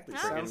 exactly.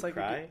 Huh? Sounds like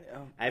Cry?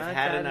 I've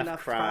had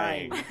enough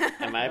crying.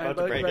 Am I about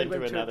to break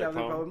into another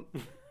poem?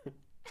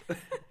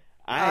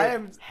 I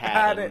have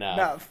had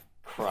enough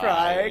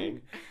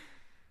crying.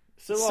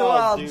 So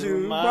I'll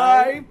do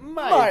my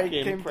mic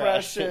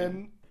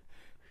impression.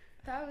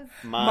 That was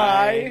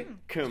My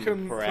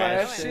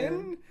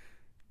compression.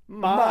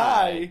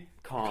 My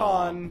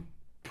Con.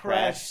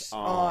 press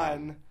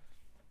on.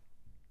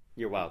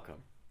 You're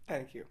welcome.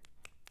 Thank you.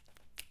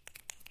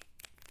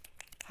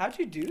 How'd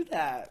you do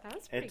that? That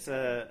was pretty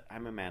good.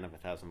 I'm a man of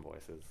 1,000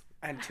 voices.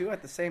 And two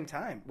at the same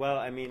time. Well,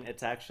 I mean,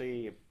 it's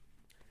actually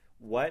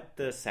what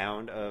the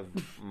sound of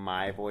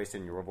my voice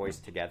and your voice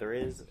together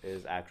is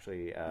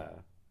actually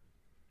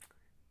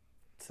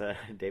it's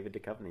David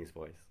Duchovny's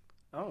voice.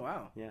 Oh,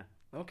 wow. Yeah.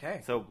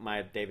 Okay. So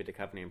my David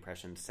Duchovny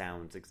impression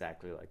sounds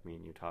exactly like me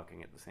and you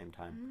talking at the same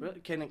time. Really?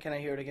 Can I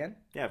hear it again?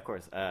 Yeah, of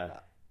course.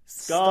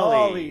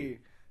 Scully.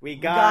 We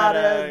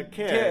gotta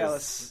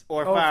kiss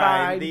or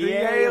find the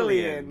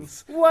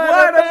aliens.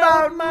 What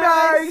about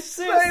my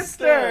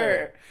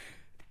sister?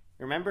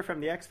 Remember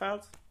from the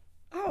X-Files?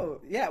 Oh,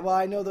 yeah. Well,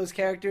 I know those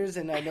characters,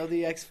 and I know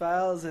the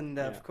X-Files, and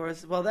Yeah. of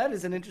course... Well, that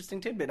is an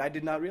interesting tidbit. I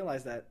did not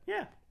realize that.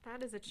 Yeah.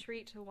 That is a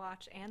treat to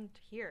watch and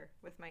hear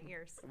with my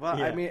ears. Well,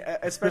 Yeah. I mean,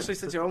 especially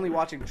since you're only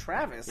watching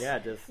Travis. Yeah,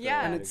 just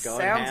Yeah. And it going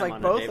sounds ham like on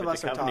a both David of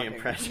us are Duchovny talking.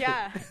 impression.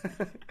 Yeah.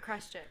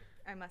 Crushed it,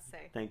 I must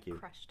say. Thank you.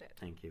 Crushed it.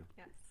 Thank you.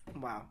 Yes.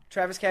 Wow.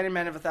 Travis Cannon,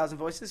 Man of 1,000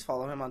 Voices.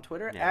 Follow him on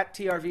Twitter, Yeah. at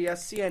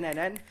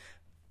TRVSCNNN.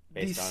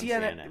 Based on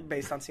CNN.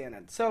 Based on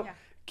CNN. So, Yeah.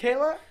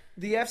 Kayla,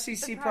 the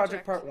FCC The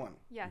project. project. Part 1.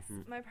 Yes,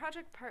 my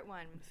project part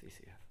 1.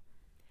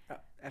 CCF.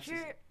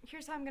 FCC.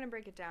 Here's how I'm going to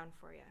break it down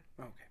for you.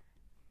 Okay.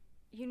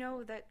 You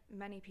know that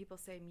many people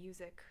say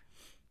music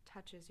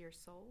touches your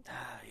soul?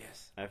 Ah,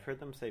 yes. I've heard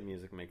them say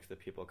music makes the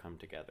people come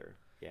together.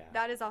 Yeah.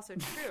 That is also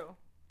true.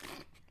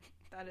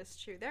 That is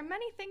true. There are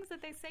many things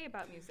that they say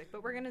about music,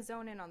 but we're going to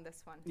zone in on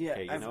this one. Yeah.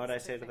 Okay, you know what I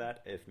say to Specific.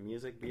 that? If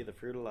music be the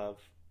fruit of love,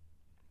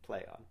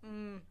 play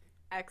on.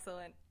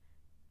 Excellent.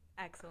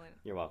 Excellent.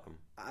 You're welcome.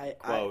 I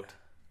Quote.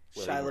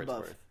 Shia Willie LaBeouf.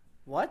 Wordsworth.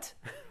 What?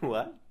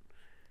 What?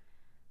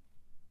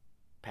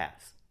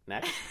 Pass.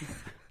 Next.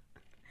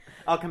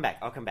 I'll come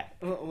back.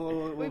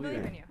 We'll We be believe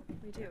there. in you.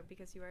 We do,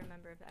 because you are a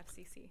member of the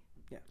FCC.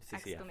 Yeah. CCF.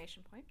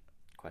 Exclamation point.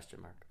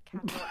 Question mark.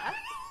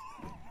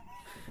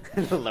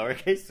 Capital F.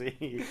 Lowercase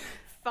c.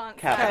 Font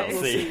Capital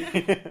size.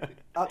 C.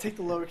 I'll take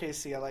the lowercase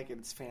c. I like it.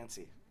 It's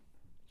fancy.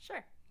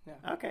 Sure.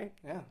 Yeah. Okay.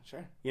 Yeah,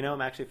 sure. You know,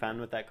 I'm actually fine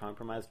with that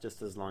compromise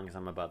just as long as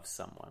I'm above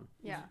someone.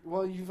 Yeah.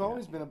 Well, you've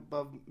always been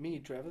above me,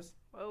 Travis.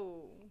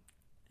 Whoa.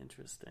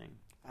 Interesting.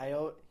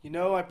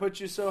 I put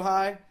you so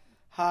high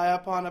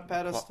up on a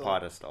pedestal.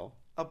 Pedestal.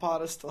 A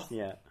pedestal.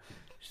 Yeah.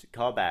 Should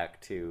call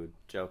back to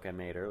joke I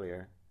made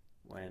earlier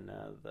when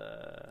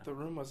The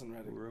room wasn't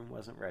ready. room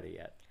wasn't ready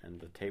yet and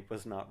the tape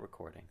was not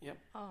recording. Yep.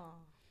 Oh.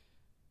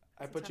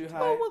 I put tough you to- high,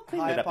 Well, we'll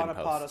clean high it up up on in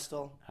a post.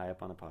 pedestal. High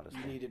up on a pedestal.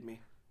 You needed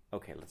me.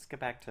 Okay, let's get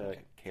back to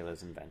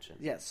Kayla's invention.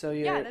 Yeah. So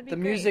that'd be the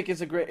great. music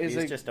is a Please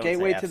a just don't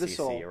gateway say to the FCC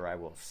soul. or I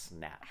will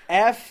snap.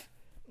 F,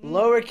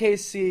 lowercase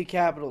c,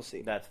 capital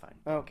C. That's fine.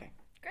 Okay.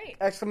 Great.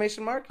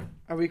 Exclamation mark?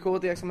 Are we cool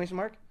with the exclamation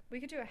mark?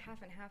 We could do a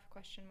half and half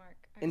question mark.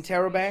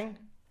 Interrobang?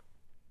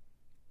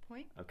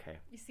 Point. Okay,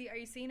 Are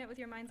you seeing it with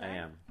your mind's I eye?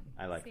 am.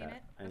 I like Seen that.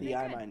 it? I The Okay,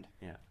 I good. mind.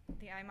 Yeah.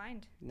 The I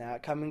mind. Now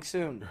coming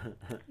soon.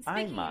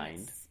 I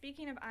mind.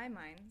 Speaking of I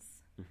minds,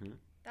 Hmm.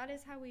 that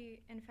is how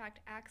we, in fact,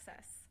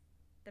 access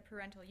the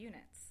parental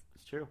units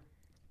It's true.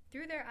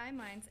 through their I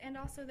minds and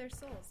also their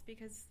souls,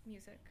 because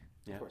music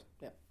Yeah. Of course.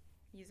 Yeah.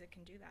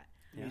 can do that.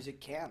 Yeah. Music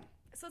can.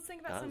 So let's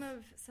think about some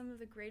Does. of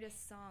the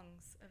greatest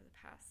songs of the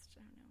past. I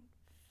don't know,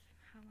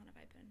 how long have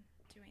I been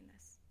doing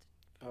this?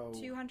 Oh.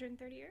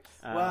 230 years.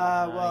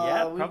 Well,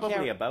 yeah, we probably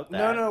can't- about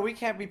that. No, we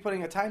can't be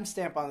putting a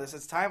timestamp on this.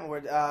 It's time.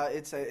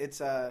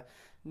 It's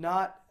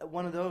not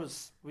one of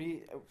those.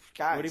 We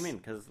guys. What do you mean?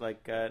 Because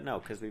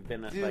because we've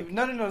been Dude, like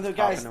no, hopping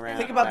guys. around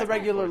Think about the back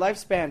and regular forth.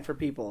 lifespan for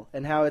people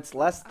and how it's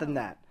less than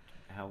that.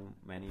 How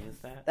many is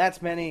that?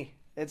 That's many.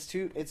 It's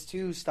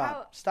too. Stop.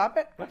 How- Stop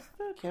it. What's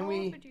the Can How we?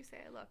 old would you say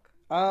I look?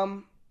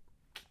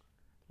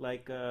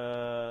 like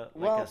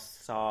well- a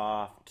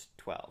soft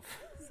 12?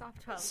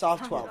 Soft 12.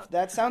 Soft 12.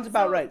 That sounds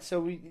about So- right. So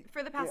we.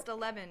 For the past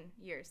 11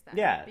 years, then.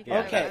 Yeah, Because yeah,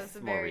 Okay. I was a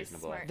that's more very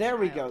reasonable. smart There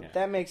we child. go. Yeah.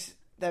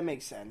 That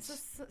makes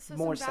sense. So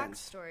More some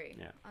sense. backstory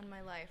Yeah. on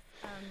my life.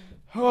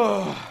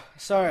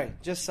 Sorry,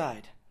 just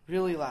sighed.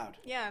 Really loud.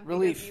 Yeah. because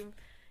Relief. you-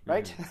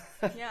 Right?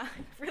 yeah.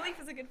 Relief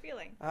is a good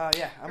feeling.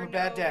 Yeah, I'm for a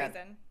bad no dad.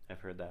 reason. I've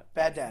heard that.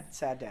 Bad dad.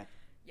 Sad dad.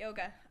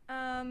 Yoga.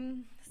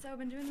 So I've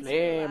been doing this for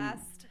Flame. the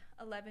last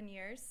 11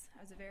 years.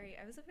 I was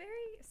a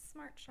very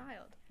smart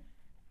child,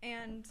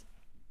 and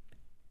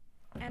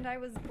I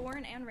was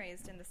born and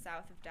raised in the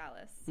south of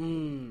Dallas.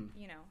 Mm.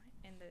 You know,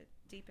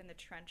 deep in the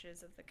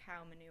trenches of the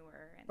cow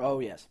manure and Oh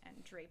yes,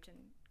 and draped in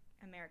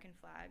American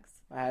flags,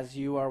 as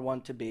you are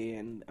wont to be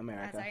in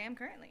America. as I am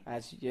currently.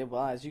 As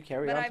you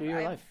carry But on through your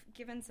I've life.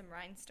 given some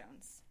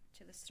rhinestones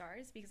to the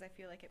stars because I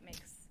feel like it makes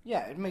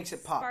it makes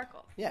it pop.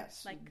 sparkle.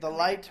 Yes, Like the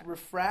light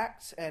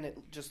refracts and it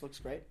just looks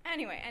great.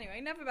 Anyway,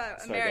 enough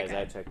about Sorry, America.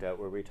 guys, I checked out.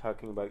 Were we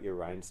talking about your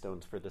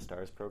Rhinestones for the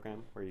Stars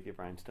program, where you give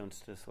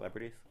rhinestones to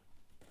celebrities?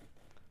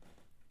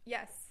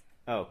 Yes.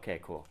 Oh, okay,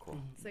 cool.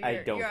 So I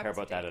you're don't up care to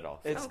about date. that at all.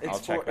 It's I'll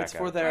check back it's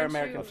for out. their Why don't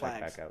American you- Check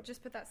flags. back out.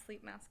 Just put that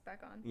sleep mask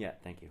back on. Yeah,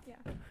 thank you. Yeah.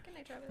 Good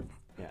night, Travis.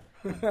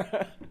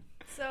 Yeah.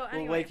 So We'll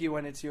anyway, wake you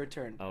when it's your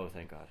turn. Oh,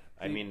 thank God.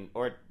 I mean,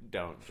 or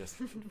don't. Just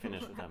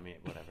finish without me.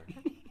 Whatever.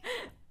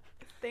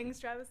 things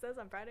Travis says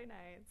on Friday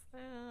nights.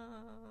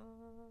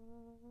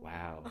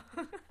 Wow.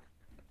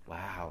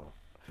 Wow.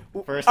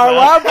 First Our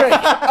wow round. break.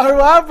 Our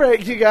wow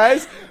break, you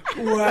guys.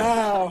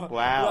 Wow.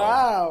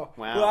 Wow.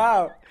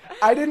 Wow.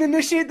 I didn't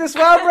initiate this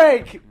wow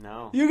break.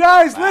 No. You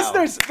guys, Wow.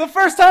 listeners, the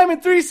first time in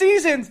 3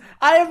 seasons,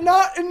 I have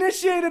not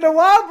initiated a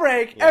wow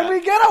break, and Yeah. we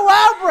get a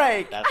wow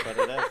break. That's what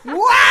it is.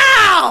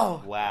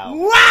 Wow! Wow.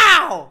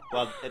 Wow!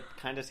 Well, it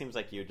kind of seems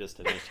like you just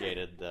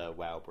initiated the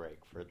wow break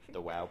for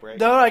the wow break.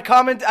 No, I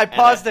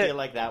paused I it. feel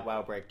like that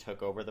wow break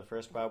took over the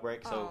first wow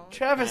break. So Oh.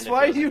 Travis, kinda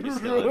why are feels you like you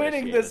still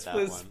ruining this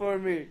initiated that one. for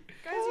me?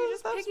 Guys, you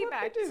just that's what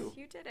I piggybacked. do.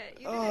 You did it.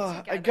 You did Oh, it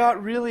together. I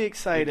got really We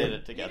excited. did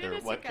it together. did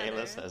it What together.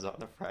 Kayla says on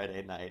a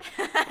Friday night.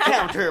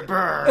 Counter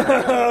burn.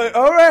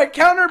 All right,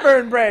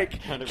 counterburn break.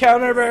 Counterburn.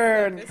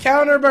 Counterburn.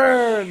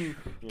 Counterburn.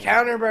 Yeah.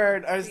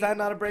 Counterburn. Is that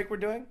not a break we're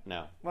doing?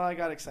 No. Well, I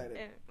got excited.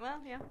 Well,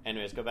 yeah.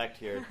 Anyways, go back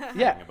to your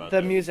Yeah, thing about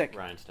the music.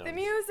 Rhinestones. The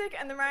music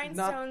and the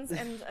rhinestones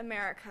and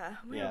America.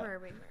 Where Yeah. were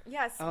we?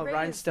 Yes. Oh, raised.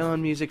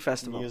 Rhinestone Music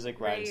Festival. Music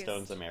Raised.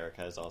 Rhinestones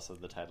America is also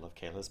the title of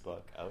Kayla's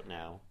book, out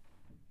now.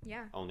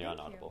 Yeah. Only thank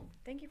on you. Audible.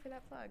 Thank you for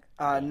that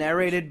plug.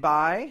 Narrated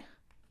by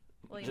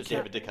William Just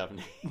Shatner. David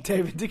Duchovny.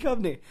 David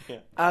Duchovny.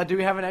 Yeah. Do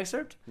we have an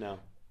excerpt? No.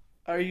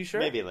 Are you sure?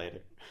 Maybe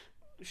later.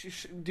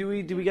 Do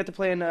we get to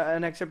play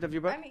an excerpt of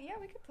your book? I mean, yeah,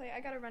 we could play. I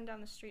gotta run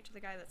down the street to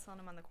the guy that's selling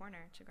them on the corner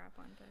to grab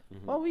one.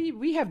 But Well,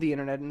 we have the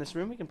internet in this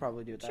room. We can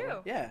probably do it that True.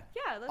 way. Yeah.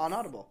 yeah, let's, On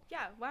Audible.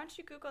 Yeah, why don't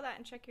you Google that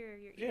and check your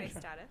Yeah, eBay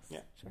sure. status? Yeah.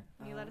 Sure.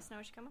 And you let us know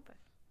what you come up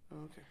with.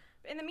 Okay.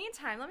 In the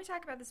meantime, let me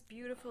talk about this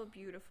beautiful,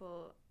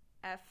 beautiful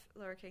F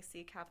lowercase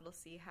c capital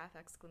C half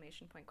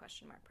exclamation point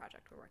question mark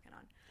project we're working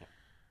on. Yeah.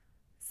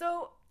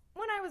 So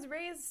when I was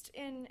raised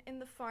in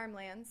the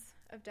farmlands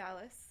of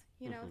Dallas,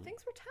 you know,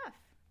 things were tough.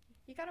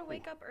 You gotta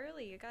wake up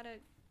early. You gotta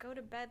go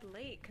to bed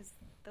late because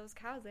those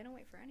cows, they don't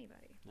wait for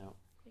anybody. No.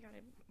 You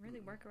gotta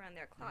really work around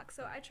their clock.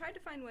 So I tried to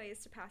find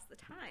ways to pass the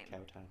time. Cow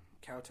time.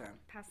 Cow time.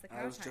 Pass the cow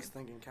I was time. just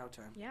thinking cow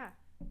time. Yeah,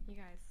 you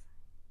guys,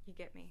 you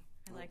get me.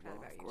 I like that Well,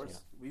 about of you. course.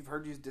 too. We've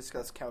heard you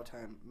discuss cow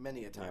time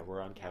many a time. Yeah,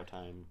 we're on cow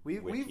time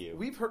We've with you.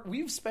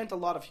 we've spent a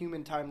lot of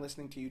human time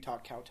listening to you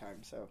talk cow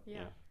time. So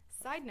Yeah.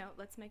 Side note: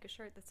 let's make a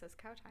shirt that says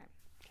cow time.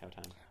 Cow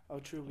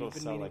time. true. It'll We've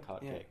been sell meaning, like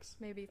hotcakes.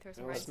 Maybe throw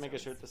some. Let's make a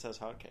rhinestones. shirt that says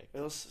hotcakes.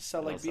 It'll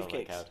sell like It'll sell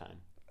like beefcakes. cow time.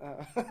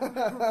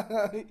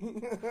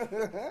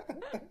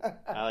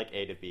 I like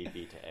A to B,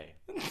 B to A.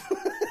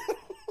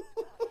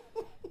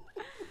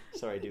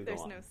 Sorry, do go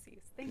There's on. no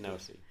C's. Thank No you.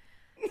 C.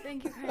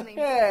 Thank you kindly.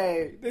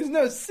 Hey, there's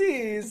no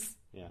C's.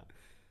 Yeah.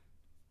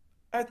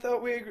 I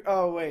thought we.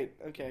 Oh wait.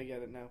 Okay, I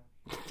get it now.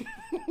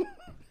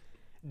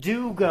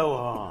 Do go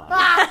on.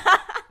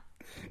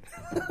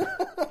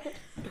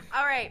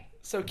 All right.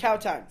 So cow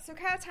time. So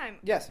cow time.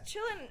 Yes.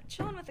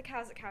 Chilling with the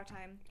cows at cow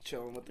time.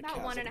 Chilling with the About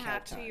cows. 1 at and a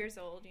half, cow 2 time. years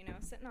old. You know,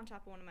 sitting on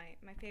top of one of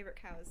my favorite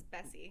cows,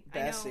 Bessie.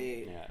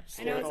 Bessie. Yeah.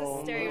 I know it's a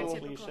Little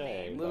stereotypical cliche,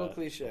 name. Little but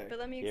cliche. But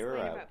let me Hear her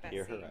explain out. about Bessie.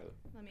 Hear her out.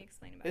 Let me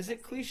explain about Is it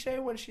Bessie. cliche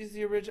when she's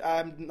the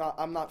original?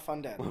 I'm not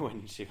fun dad.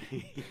 Wouldn't she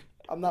be?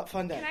 I'm not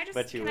fun dad. Can I just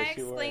But you can I wish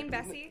you were. explain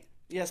Bessie?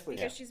 Yes, please.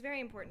 Because she's very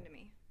important to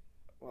me.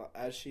 Well,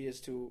 as she is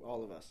to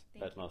all of us,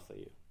 But mostly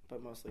you.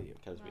 but mostly you.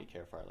 Because we Well.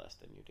 care far less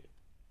than you do.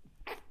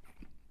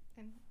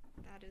 And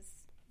that is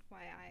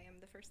why I am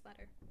the first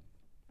letter.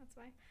 That's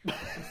why.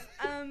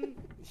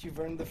 You've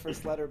earned the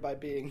first letter by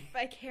being.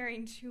 By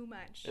caring too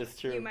much. It's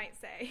true. You might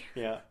say.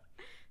 Yeah.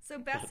 So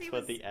Bessie That's was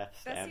what the F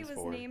Bessie stands was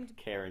for. named.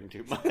 Caring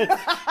too much.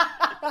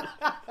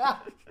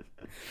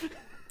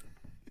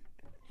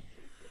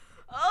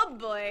 Oh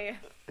boy!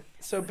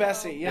 So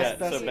Bessie, yes,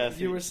 Yeah, so Bessie.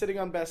 Bessie. You were sitting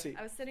on Bessie.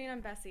 I was sitting on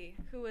Bessie,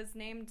 who was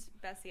named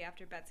Bessie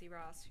after Betsy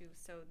Ross, who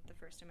sewed the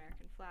first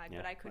American flag. Yeah.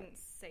 But I couldn't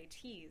say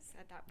T's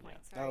at that point.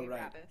 Yeah. Sorry, Oh, right.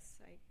 Rabbis.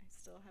 I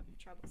still have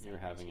trouble saying You're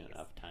having T's.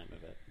 enough time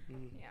of it.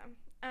 Yeah.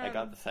 I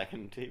got the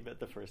second T, but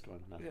the first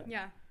one, nothing.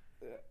 Yeah.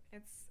 Yeah.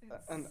 It's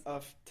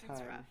Enough time.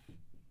 it's rough.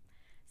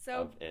 So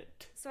Of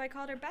it. So I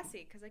called her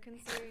Bessie because I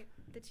couldn't say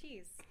the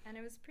T's, and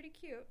it was pretty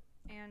cute.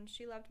 And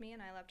she loved me,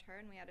 and I loved her,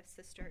 and we had a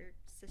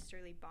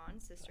sisterly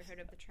bond, sisterhood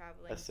of the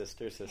traveling. A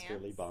sisterly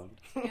hands.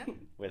 bond Yeah,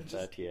 with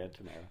Tia and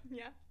Tamara.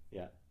 yeah.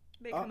 Yeah.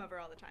 They come over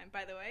all the time.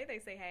 By the way, they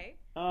say hey.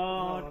 Oh,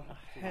 Oh,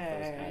 I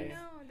hey. I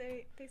know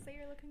they say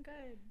you're looking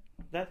good.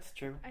 That's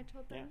true. I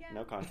told them Yeah, yeah.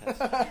 no contest.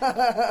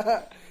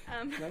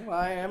 No,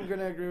 I am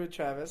gonna agree with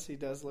Travis. He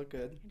does look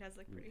good. He does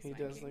look pretty He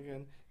swanky. does look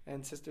good.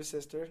 And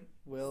sister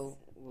will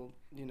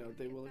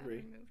they will That agree.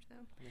 removed,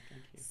 though.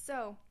 Thank you.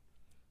 So,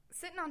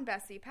 sitting on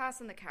Bessie,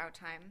 passing the cow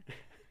time,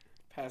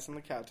 Passing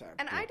the cow time.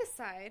 and I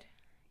decide,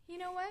 you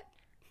know what?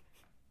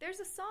 There's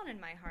a song in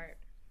my heart.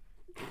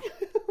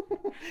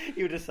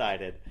 You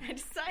decided.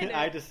 I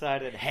I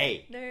decided,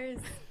 hey,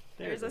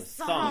 there's a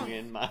song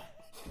in my...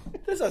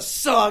 There's a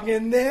song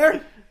in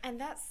there. And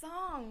that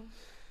song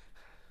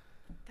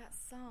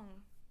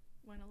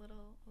went a little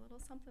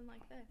something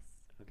like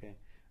this. Okay.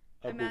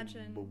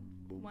 Imagine Boom,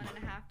 boom, boom.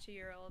 1.5,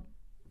 2-year-old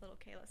little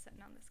Kayla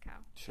sitting on this cow.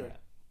 Sure. Yeah.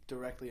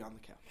 Directly on the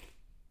cow.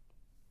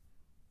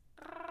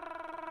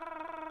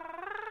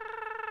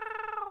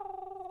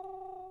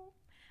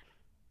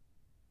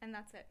 And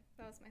that's it.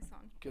 That was my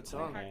song. Good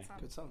song. My heart song.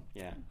 Good song.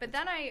 Yeah. But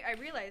then I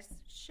realized,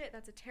 shit,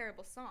 that's a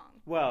terrible song.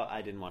 Well,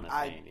 I didn't want to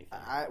say anything.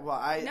 No,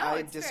 I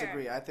it's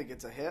disagree. fair. I think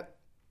it's a hit.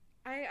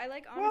 I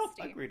like Well,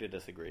 honesty. agree to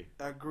disagree.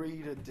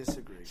 Agree to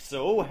disagree.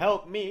 So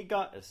help me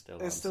God. It's still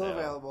on It's still sale.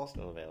 available.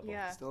 Still available.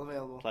 Yeah. Still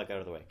available. Plug out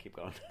of the way. Keep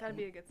going. That'd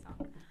be a good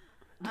song.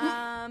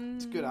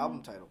 It's a good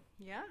album title.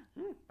 Yeah,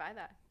 buy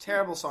that.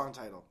 Terrible song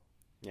title.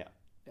 Yeah.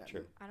 Yeah.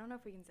 True. I don't know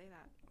if we can say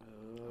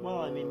that. Well,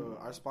 I mean,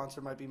 our sponsor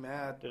might be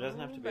mad. There doesn't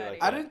have to be Buddy.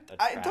 like I a didn't-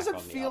 track it doesn't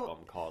on the feel-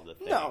 album called The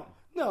Thing.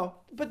 No.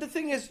 But the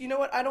thing is, you know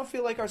what? I don't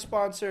feel like our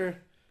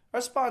sponsor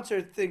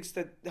thinks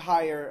that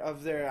higher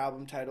of their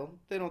album title.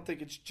 They don't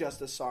think it's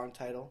just a song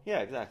title. Yeah,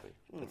 exactly.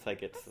 It's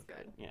like it's... That's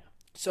good. Yeah.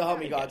 So help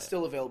I me get God, it.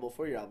 still available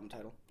for your album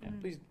title. Yeah.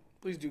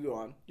 Please do go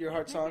on. Your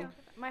heart song.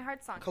 My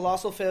heart song.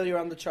 Colossal failure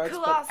on the charts,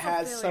 but Colossal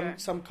has failure.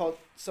 some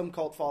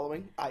cult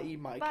following, i.e.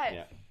 Mike. But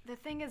Yeah. the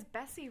thing is,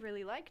 Bessie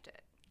really liked it.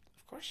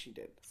 Of course she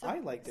did. So- I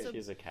liked it.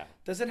 She's a cow.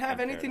 Does it have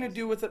in anything fairness. to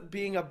do with it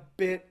being a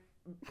bit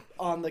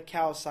on the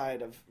cow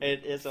side of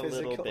It is a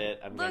physical? little bit...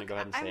 I'm going to Look, go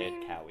ahead and I say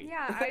mean, it cowy.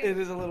 yeah, it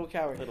is a little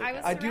cowy. Little I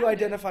was cow. I do surrounded.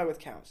 identify with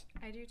cows.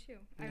 I do too.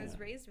 I was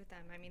raised with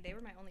them. I mean, they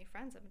were my only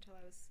friends up until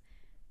I was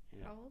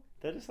Yeah. how old?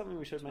 That is something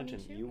we should mention.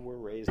 22? You were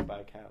raised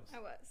by cows. I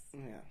was.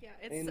 Yeah. Yeah,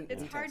 In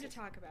it's hard to Texas.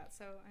 talk about.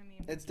 So I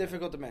mean, It's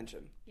difficult to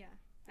mention. yeah,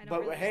 I don't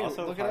But really. hey,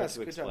 Also look at hard us. to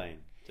Good job. explain.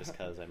 Just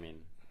because, I mean,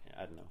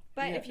 I don't know.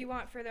 But Yeah. if you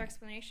want further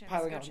explanations,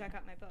 Piling go on. check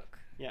out my book.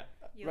 Yeah.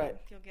 You'll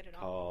get it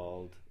all.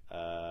 Called...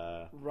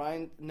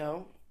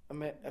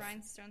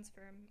 Rhinestones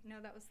for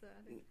no, that was the other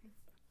thing.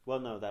 Well,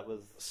 no, that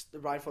was... The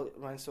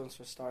Rhinestones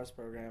for Stars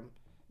program.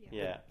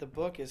 Yeah. The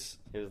book is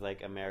It was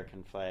like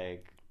American flag,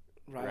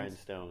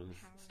 rhinestones,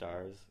 Cow.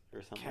 stars,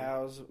 or something.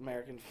 cows,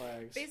 American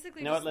flags.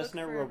 Basically, You know what, just look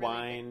listener? for a really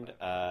Rewind. big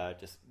book.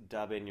 Just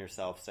dub in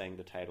yourself saying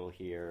the title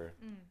here.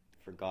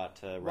 Forgot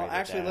to write Well, it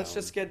actually, down. let's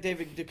just get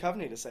David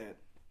Duchovny to say it.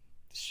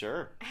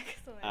 Sure.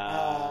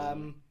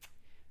 Excellent.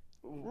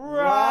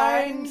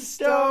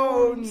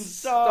 Rhinestone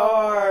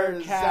Star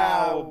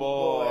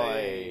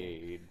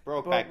Cowboy.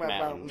 Brokeback Brokeback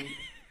Mountain.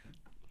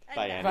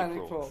 By And Andy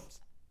Fanny Krolls. Krolls.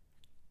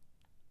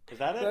 Is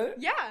that Is that it? it?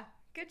 yeah,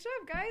 good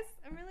job, guys.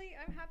 I'm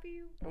happy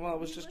you. Well, it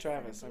was you just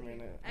listened, Travis. I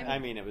mean, I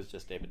mean, it was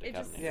just David It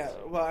just- Duchovny. yeah.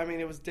 so- Well, I mean,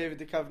 it was David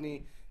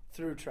Duchovny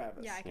through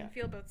Travis. Yeah, I can Yeah.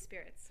 feel both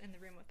spirits in the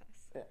room with us.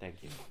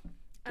 Thank you.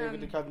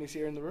 David Duchovny's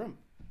here in the room.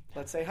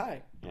 Let's say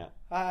hi. Yeah.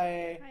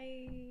 Hi.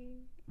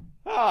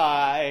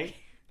 Hi.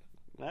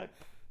 Hi.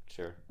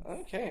 Sure.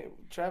 Okay,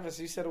 Travis,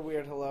 you said a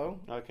weird hello.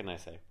 What can I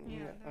say? Yeah,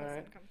 that all was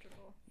right.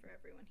 uncomfortable for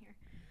everyone here.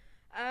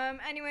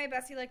 Anyway,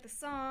 Bessie liked the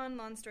song.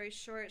 Long story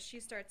short,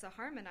 she starts a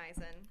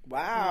harmonizing.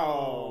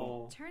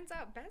 Wow. Turns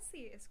out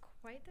Bessie is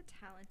quite the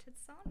talented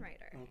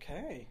songwriter.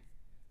 Okay.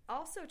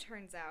 Also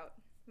turns out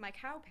my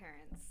cow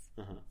parents,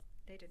 Uh-huh.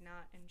 they did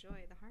not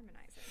enjoy the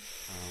harmonizing.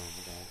 Oh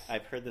my god.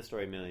 I've heard the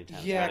story a million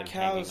times. Yeah, I've been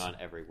cows- hanging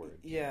on every word.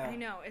 Yeah. I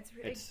know, it It's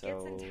gets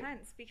so-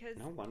 intense because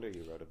No wonder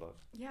you wrote a book.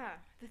 yeah,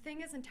 the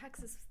thing is in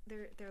Texas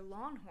they're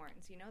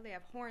longhorns, you know? They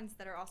have horns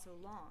that are also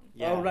long.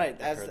 Yeah, Oh, right.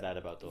 I've As heard that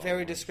about the Very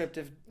Longhorns.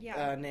 descriptive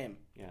Yeah. name.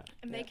 Yeah.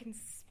 And Yeah. they can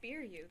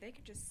spear you. They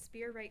could just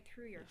spear right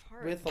through your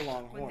heart With the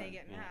long when horn. they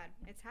get Yeah. mad.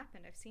 It's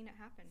happened. I've seen it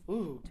happen.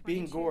 Ooh,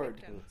 being 22 gored.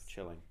 victims. Ooh,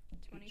 chilling.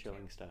 22.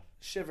 Chilling stuff.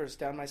 Shivers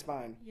down my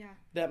spine. Yeah.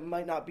 That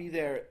might not be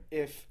there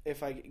if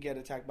I get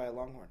attacked by a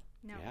longhorn.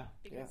 No. Yeah.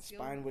 because Yeah,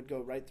 you'll- spine would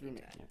go right through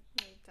me. you'll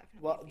definitely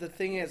Well, be the dead.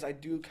 thing is, I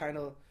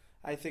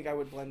think I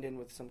would blend in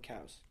with some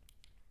cows.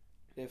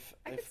 I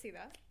could see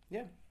that.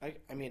 Yeah, I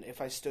mean,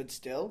 if I stood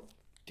still,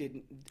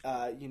 didn't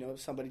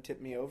somebody tip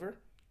me over?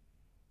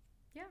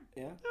 Yeah.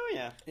 Yeah. Oh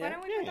yeah. Yeah. Why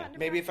don't we Yeah, put yeah. that into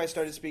Maybe if I practice?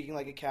 started speaking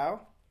like a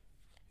cow,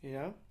 you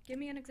know? Give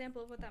me an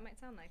example of what that might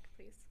sound like,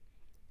 please.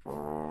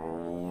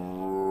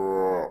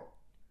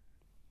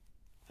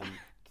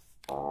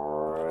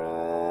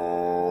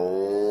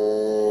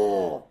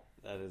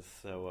 That is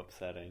so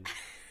upsetting.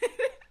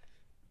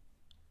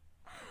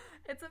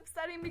 It's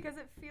upsetting because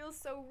it feels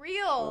so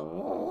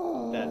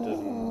real.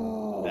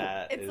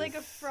 That It's is like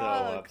a so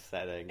frog.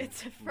 upsetting.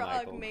 It's a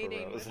frog Michael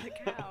mating Carouse. with a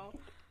cow.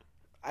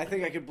 I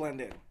think I could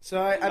blend in.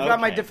 So I've got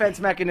my Okay. defense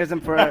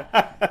mechanism for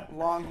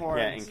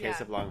longhorns. Yeah, in case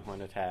Yeah. of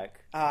longhorn attack.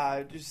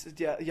 Just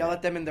yell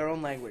at them in their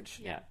own language,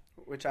 Yeah.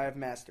 which I have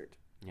mastered.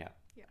 Yeah.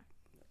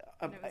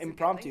 And it was a good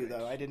Impromptu, language.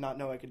 though. I did not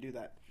know I could do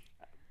that.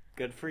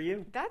 Good for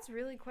you. That's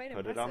really quite Put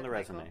impressive. it on the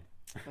Michael. resume.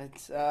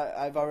 It's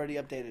I've already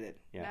updated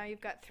it. Yeah. Now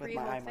you've got three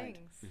my whole eye mind.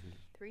 things.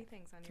 3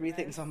 things on your Three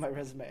things res. on my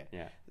resume.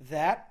 Yeah.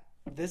 That,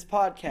 this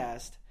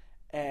podcast,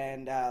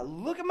 and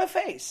look at my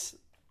face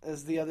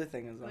is the other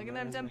thing. Is on Look my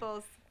at them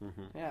resume.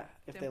 dimples. Yeah,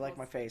 if they like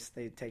my Dimples. face,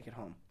 they take it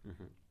home.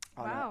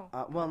 Wow.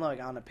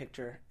 On a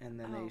picture, and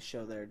then they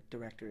show their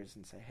directors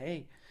and say,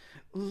 "Hey,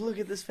 look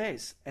at this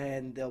face,"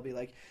 and they'll be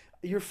like,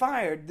 "You're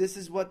fired. This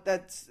is what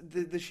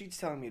the sheet's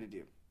telling me to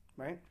do."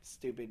 Right?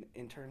 Stupid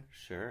intern.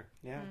 Sure.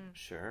 Yeah.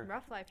 Sure.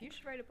 Rough life. You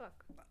should write a book.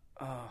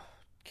 Oh,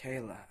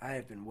 Kayla, I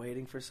have been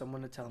waiting for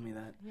someone to tell me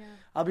that. Yeah.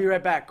 I'll be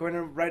right back. Going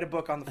to write a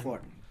book on the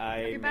floor.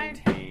 I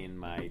back. maintain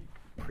my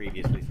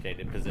previously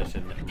stated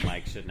position that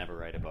Mike should never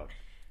write a book.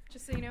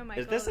 Just so you know,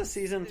 Michael. Is this a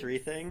season 3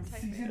 thing?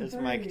 Season Does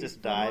 3. Mike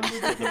just dive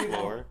to the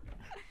floor?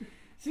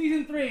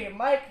 Season 3,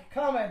 Mike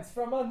comments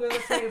from under the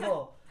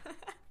table.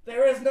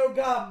 There is no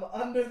gum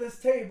under this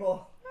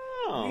table.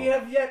 Oh. We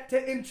have yet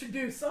to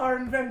introduce our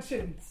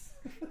inventions.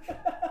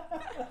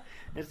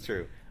 It's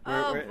true.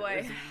 Oh, boy.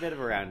 It's a bit of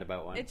a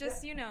roundabout one. It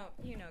just, you know,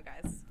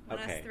 guys. When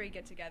Okay. us three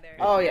get together.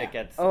 Oh yeah. It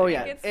gets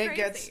It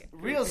gets crazy.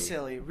 real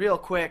silly, real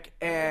quick, It's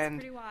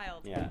and pretty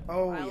wild. Yeah,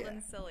 Wild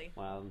and silly.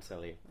 wild and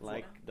silly.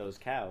 Like those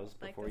cows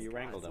Like before those you cows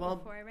wrangled them. Well,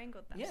 Before I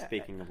wrangled them. yeah.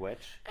 Speaking of which,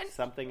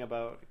 something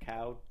about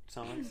cow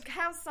songs?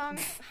 Cow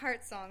songs,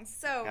 heart songs.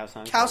 So, Cow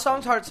songs? Cow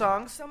Songs, Heart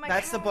Songs. So my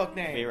That's the cow- book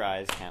name. Clear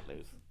eyes, can't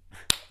lose.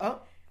 Oh,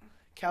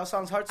 Cow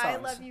Songs, Heart Songs.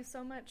 I love you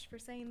so much for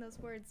saying those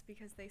words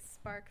because they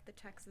spark the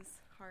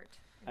Texas heart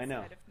I know.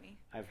 inside of me.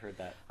 I've heard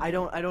that. I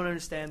don't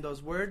understand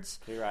those words.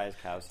 Clear eyes,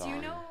 cow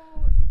song.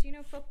 Do you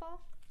know football?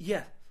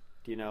 Yeah.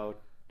 Do you know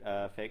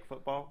fake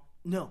football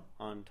No.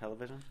 on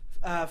television?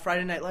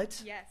 Friday Night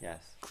Lights. Yes.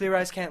 Yes. Clear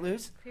eyes, can't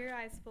lose. Clear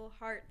eyes, full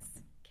hearts,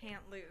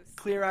 can't lose.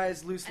 Clear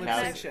eyes, loose And lips,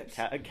 then and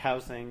I- shit. Cow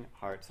sing,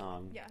 heart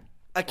song. Yeah.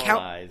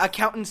 eyes.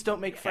 Accountants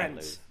don't make Can't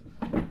friends.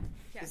 lose.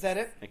 Yes. Is that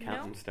it?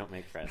 Accountants don't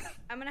make friends.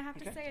 I'm gonna have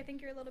to Okay. say I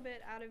think you're a little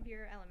bit out of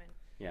your element.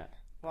 Yeah.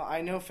 Well,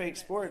 I know fake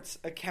sports.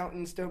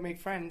 Accountants don't make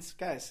friends.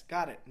 Guys,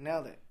 got it.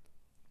 Nailed it.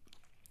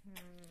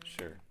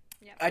 Sure.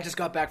 Yeah. I just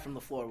got back from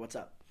the floor. What's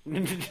up?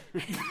 Nothing.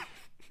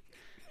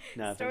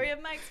 Story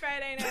of Mike's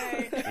Friday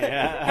night.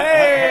 Yeah.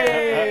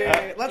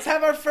 Hey, let's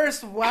have our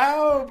first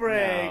wow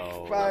break.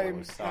 No,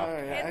 I'm stop.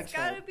 sorry. I It's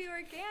tried. gotta be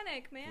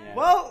organic, man. Yeah.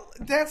 Well,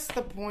 that's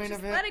the point Just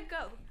of it. let it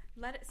go.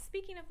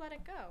 Speaking of let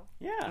it go.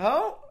 Yeah.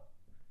 Oh,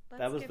 Let's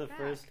That was get the back.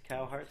 first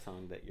cow heart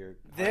song that you're.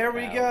 there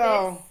we cow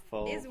go.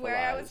 Full, Is full where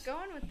I eyes. was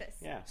going with this.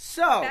 Yeah.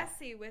 So,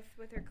 Bessie with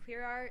her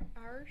clear art.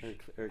 Her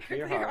clear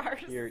clear heart.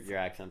 R's. Your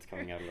accent's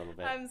coming out a little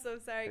bit. I'm so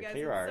sorry, Her guys.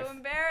 clear It's so R's.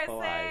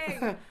 Full eyes.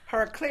 embarrassing.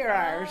 her clear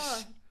eyes.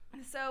 Oh.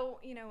 So,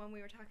 when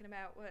we were talking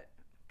about what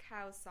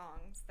cow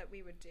songs that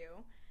we would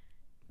do,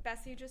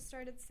 Bessie just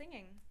started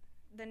singing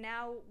the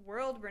now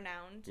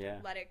world-renowned Yeah.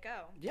 Let It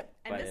Go. Yep.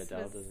 And By this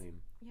Adele was Dazeem.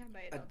 Yeah,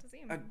 by Adele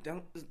Dazeem. I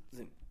don't.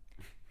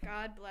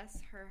 God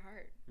bless her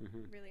heart.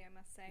 Mhm. Really, I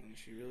must say.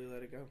 She really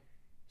let it go.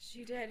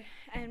 She did.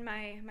 And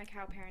my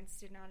cow parents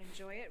did not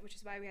enjoy it, which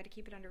is why we had to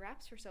keep it under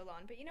wraps for so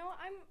long. But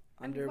I'm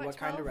Under what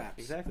kind of 12? wraps?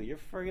 Exactly. You're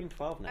friggin'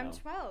 12 now. I'm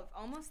 12,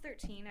 almost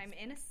 13. I'm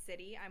in a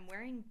city. I'm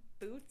wearing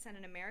boots and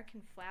an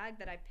American flag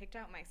that I picked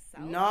out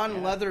myself.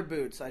 Non-leather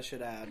boots, I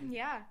should add,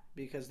 Yeah,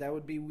 because that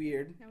would be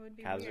weird. that would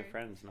be Cows weird. are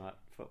friends, not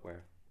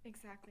footwear.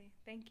 Exactly.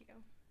 Thank you.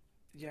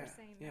 Yeah,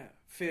 saying yeah. that.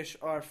 Fish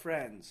are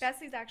friends.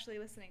 Bessie's actually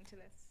listening to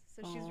this,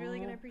 so she's really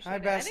going to appreciate Hi,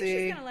 it. I think Bessie.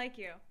 she's going to like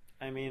you.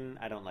 I mean,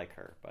 I don't like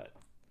her, but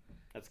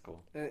that's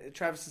cool.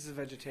 Travis is a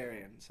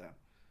vegetarian, so.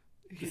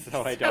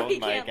 So I So don't he like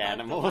can't love the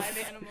animals. live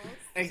animals.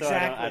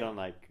 Exactly. So I don't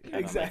like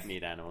Exactly.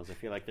 meat animals. I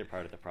feel like they're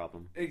part of the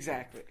problem.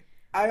 Exactly.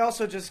 I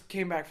also just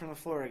came back from the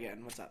floor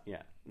again. What's up?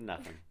 Yeah,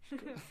 nothing.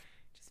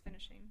 Just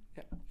finishing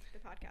Yeah. the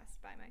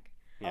podcast. Bye, Mike.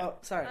 Yeah. Oh,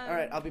 sorry. All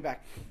right, I'll be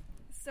back.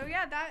 So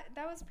yeah, that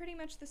was pretty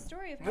much the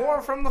story of how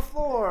More from the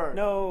floor.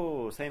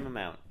 No, same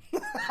amount.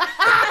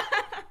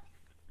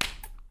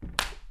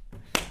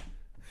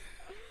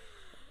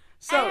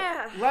 So,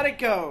 Ah. let it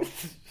go.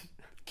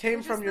 Came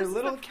Just from your this is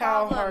little the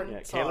cow problem. heart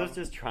Yeah, song. Kayla's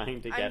just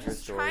trying to get I'm her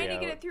just story trying to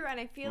out. get it through, and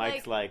I feel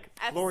Mike's like,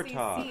 floor FCC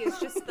talk. is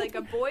just like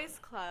a boys'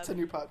 club. It's a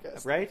new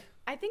podcast. Right?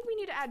 I think we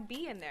need to add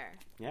B in there.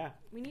 Yeah.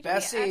 We need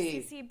Bessie. to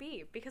be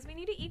FCCB because we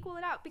need to equal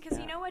it out. Because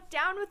Yeah. you know what?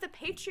 Down with the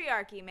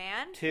patriarchy,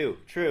 man. True.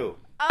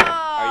 Oh.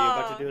 Are you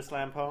about to do a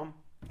slam poem?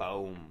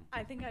 Boom.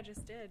 I think I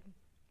just did.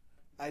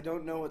 I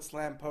don't know what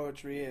slam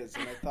poetry is,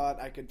 and I thought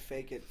I could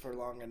fake it for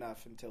long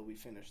enough until we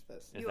finished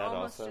this. Is You that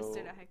almost also... just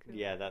did a haiku.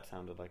 Yeah, that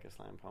sounded like a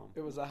slam poem.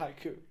 It was a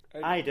haiku.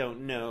 I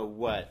don't know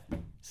what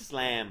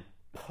slam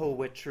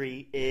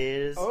poetry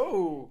is.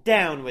 Oh,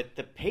 Down with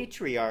the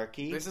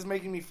patriarchy. this is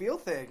making me feel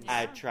things.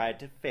 I tried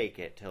to fake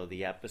it till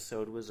the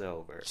episode was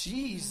over.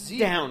 Jeez,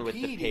 Down with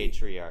the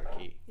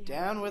patriarchy.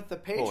 Down with the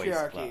Boys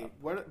patriarchy. club.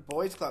 What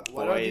boys club?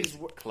 What are Boys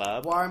these?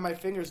 club. Why are my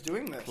fingers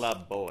doing this?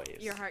 Club boys.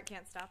 Your heart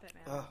can't stop it,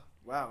 man. Oh,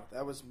 wow,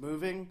 that was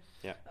moving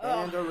Yeah.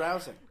 and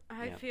arousing.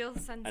 I Yeah. feel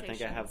sensations. I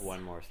think I have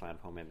one more slam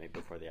poem in me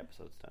before the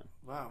episode's done.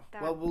 Wow.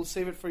 That- Well, we'll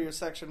save it for your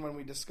section when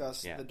we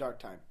discuss Yeah. the dark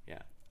time. Yeah.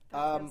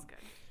 That feels good.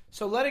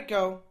 So Let It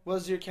Go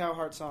was your cow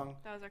heart song.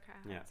 That was our cow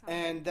Yeah. song.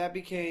 And that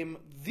became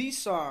the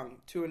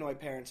song to annoy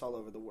parents all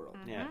over the world.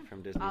 Yeah,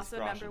 from Disney's Also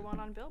Frozen. number 1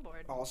 on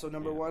Billboard. Also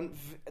number Yeah. one.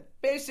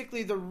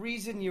 Basically the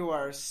reason you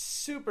are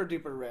super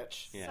duper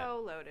rich. Yeah. So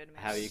loaded,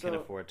 man. How you can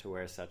So- afford to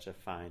wear such a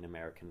fine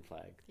American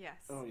flag. Yes.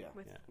 Oh, yeah.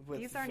 With, Yeah. With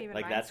these aren't even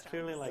Like, that's rhinestones.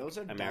 clearly like Those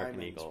are American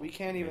diamonds. Eagle. We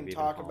can't even Maybe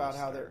talk about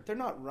how Hollister. they're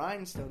not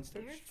rhinestones.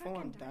 They're, They're full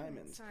on fucking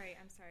diamonds. Sorry,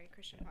 I'm sorry,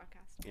 Christian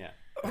podcast. Yeah.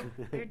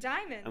 They're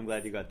diamonds. I'm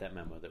glad you got that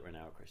memo that we're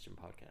now a Christian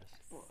podcast.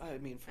 Well, I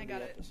mean, for I the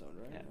got it. episode,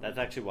 right? Yeah, that's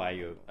actually why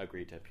you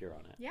agreed to appear on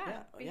it.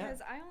 Yeah, Yeah,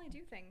 because I only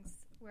do things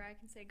where I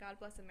can say God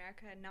bless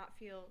America and not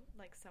feel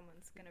like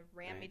someone's going to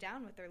ram me Right.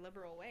 down with their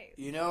liberal ways.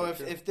 You know,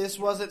 if this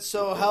wasn't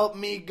So Help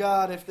Me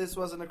God, if this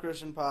wasn't a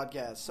Christian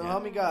podcast. So Yeah.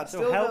 help me God. So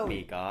Still help available.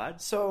 me,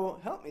 God. So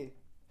help me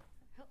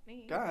Help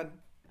me. God.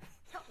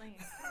 Help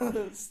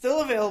me.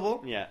 Still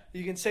available. Yeah.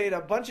 You can say it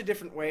a bunch of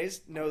different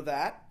ways. Know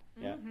that.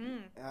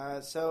 Yeah.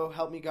 So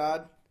help me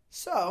God.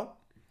 So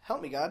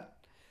help me God.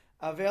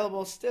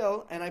 Available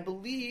still, and I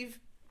believe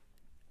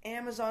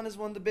Amazon has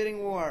won the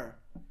bidding war.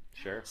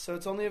 Sure. So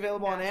it's only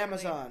available on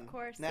Naturally, Amazon. of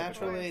course, of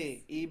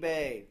Naturally.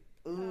 eBay.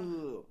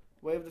 Ooh.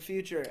 Way of the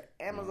future.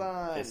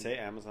 Amazon. They say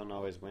Amazon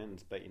always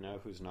wins, but you know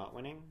who's not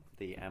winning?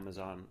 The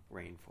Amazon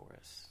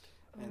rainforest.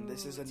 And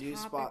this is a Ooh, new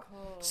spot.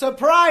 topical.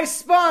 Surprise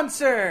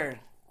sponsor!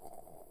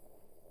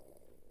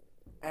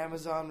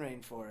 Amazon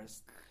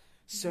rainforest.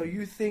 So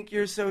you think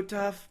you're so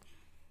tough?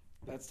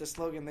 That's the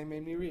slogan they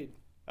made me read.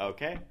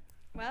 Okay.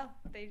 Well,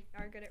 they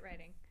are good at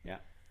writing. Yeah.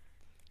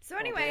 So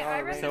anyway, they are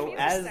I run the So music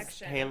as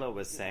section. Kayla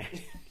was saying,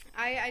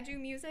 I do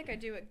music. I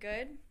do it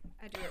good.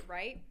 I do it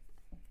right.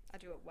 I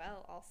do it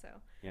well also.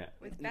 yeah,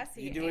 With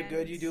Bessie. You do it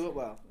good, you do it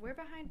well. We're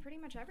behind pretty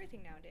much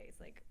everything nowadays.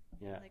 Like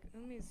yeah,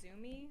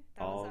 Umizoomi.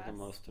 That all was the us.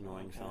 most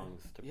annoying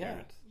songs to Yeah.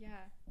 parents. Yeah.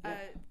 Yeah.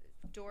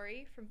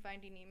 Dory from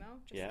Finding Nemo.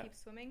 Just Yeah. keep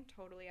swimming.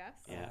 Totally us.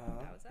 Yeah.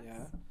 That was us.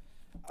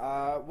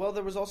 Yeah. Well,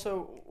 there was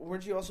also,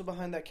 weren't you also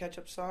behind that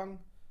ketchup song?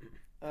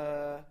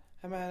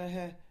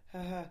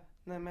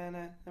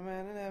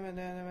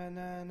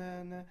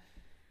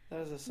 That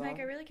was a song. Mike,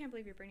 I really can't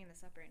believe you're bringing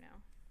this up right now.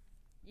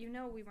 You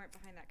know we weren't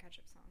behind that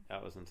ketchup song.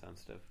 That was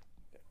insensitive.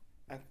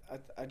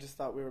 I just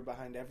thought we were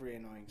behind every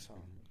annoying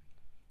song.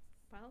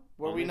 Well,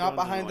 Were Only we not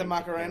ones behind the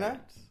annoying to Macarena?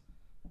 parents.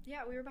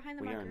 yeah, we were behind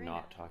the We Macarena. are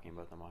not talking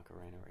about the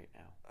Macarena right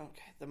now.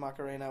 Okay, the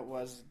Macarena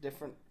was a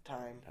different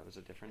time. That was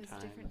a different It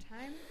was time. a different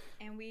time,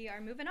 and we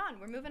are moving on.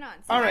 We're moving on.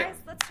 So All right. guys,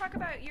 let's talk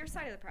about your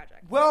side of the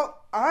project.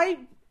 Well,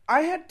 I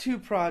had two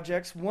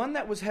projects. One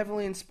that was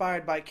heavily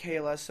inspired by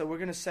Kayla, so we're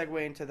going to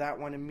segue into that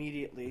one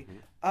immediately.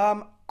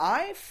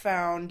 I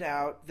found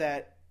out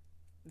that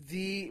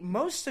the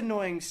most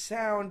annoying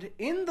sound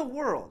in the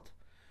world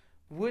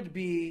would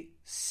be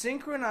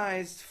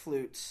synchronized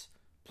flutes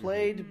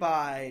played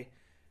by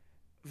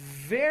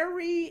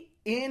very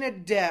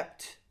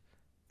inadept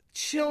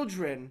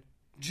children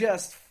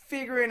just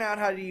figuring out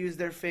how to use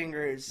their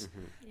fingers,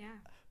 Yeah.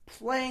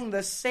 playing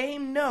the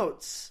same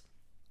notes,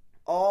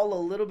 all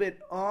a little bit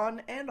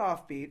on and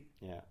off beat.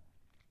 Yeah.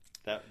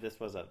 This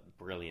was a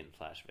brilliant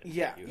flash vid.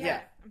 Yeah, that you yeah.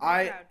 had.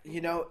 I'm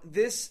pretty proud.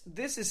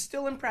 This is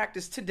still in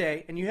practice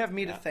today, and you have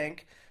me to Yeah.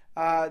 thank.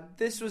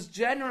 This was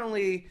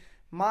generally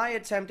my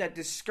attempt at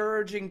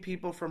discouraging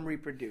people from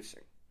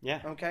reproducing. Yeah.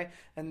 Okay,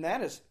 and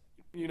that is,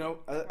 a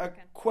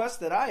Working. quest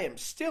that I am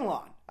still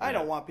on. I Yeah.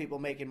 don't want people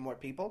making more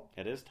people.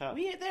 It is tough.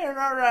 There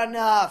are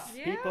enough.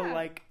 Yeah. People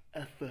like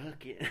a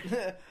fucking.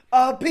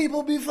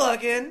 People be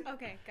fucking.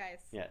 Okay, guys.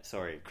 Yeah,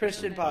 sorry.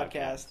 Christian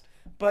podcast,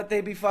 but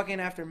they be fucking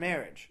after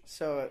marriage.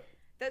 So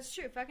That's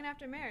true. Fucking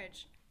after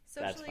marriage.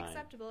 That's Socially fine.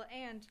 acceptable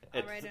and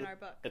It's- alright in our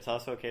book. It's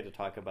also okay to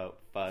talk about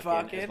fucking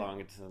Fucking. as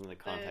long as it's in the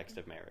context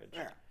of marriage.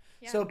 yeah.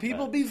 Yeah. So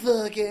people But- be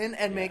fucking and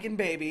Yeah. making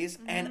babies,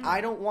 and I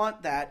don't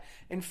want that.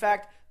 In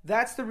fact,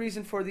 that's the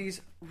reason for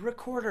these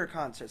recorder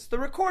concerts. The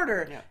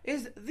recorder Yeah.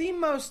 is the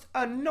most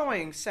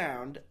annoying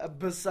sound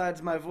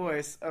besides my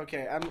voice.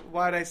 Okay,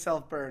 why'd I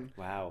self-burn?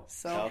 Wow.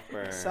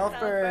 Self-burn.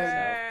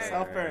 Self-burn.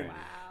 Self-burn. Wow.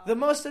 The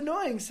most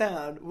annoying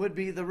sound would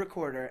be the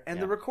recorder, and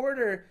the Yeah.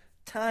 recorder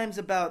times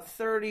about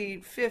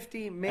 30,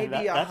 50, And maybe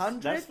that's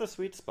 100. That's the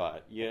sweet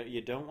spot. You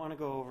don't want to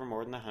go over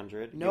more than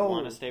 100. No. You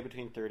want to stay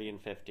between 30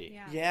 and 50.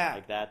 Yeah. Yeah.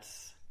 Like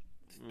that's...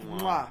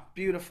 Mwah.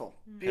 Beautiful.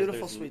 'Cause Beautiful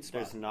there's- sweet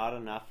spot. There's not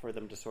enough for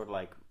them to sort of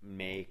like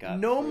make up.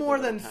 No for the more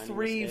little than tiny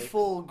 3 mistakes.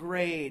 full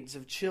grades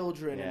of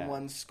children in Yeah.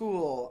 one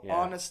school Yeah.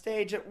 on a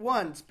stage at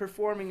once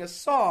performing a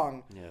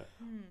song Yeah.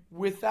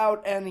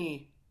 without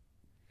any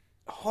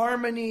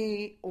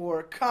harmony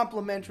or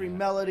complementary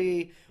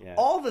melody. Yeah.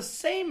 All the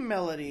same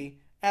melody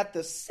at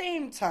the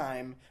same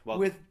time Well,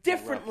 with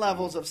different roughly,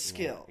 levels of yeah,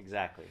 skill.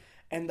 exactly.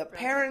 And the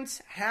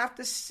parents have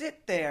to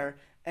sit there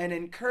and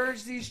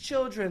encourage these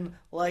children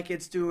like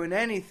it's doing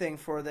anything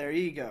for their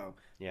ego,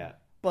 Yeah.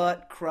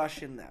 but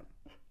crushing them.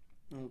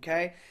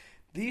 Okay?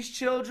 These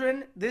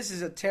children, this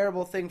is a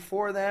terrible thing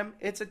for them.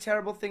 It's a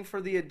terrible thing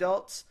for the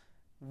adults.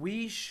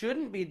 We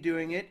shouldn't be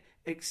doing it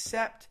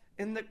except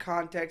in the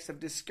context of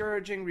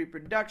discouraging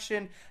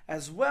reproduction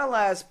as well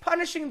as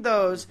punishing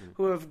those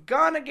who have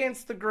gone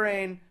against the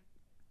grain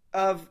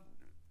of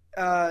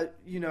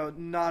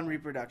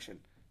non-reproduction.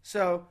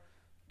 So,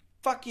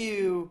 fuck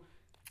you,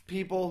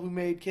 people who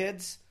made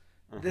kids.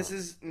 This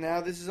is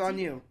on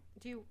you.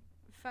 Do you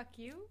fuck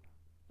you?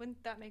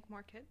 Wouldn't that make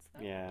more kids,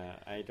 though? Yeah,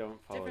 I don't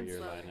follow Different your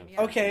slogan, line of...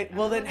 yeah. Okay,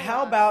 well then,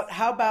 how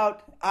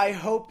about I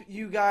hope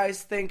you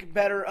guys think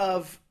better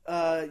of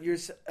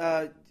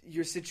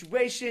your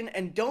situation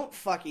and don't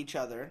fuck each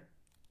other,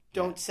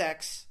 don't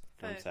sex,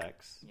 Don't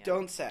sex. Yeah.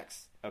 don't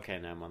sex. Okay,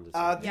 now I'm on the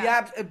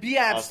Be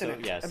abstinent.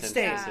 Also, yeah,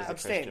 abstain. since this is a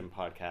Abstain. Christian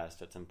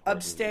podcast, it's important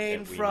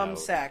Abstain that we from know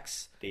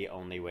sex. The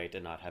only way to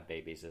not have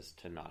babies is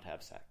to not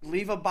have sex.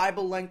 Leave a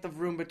Bible length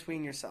of room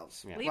between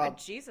yourselves. Yeah. Leave Well, a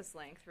Jesus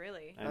length,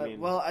 really. I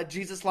mean, a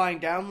Jesus lying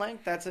down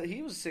length.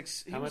 He was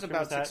six. He how was much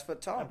about that 6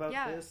 foot tall. About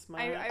Yeah, this, I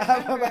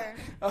Mike? remember.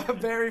 A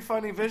very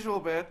funny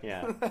visual bit.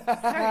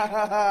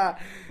 Yeah.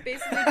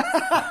 Basically,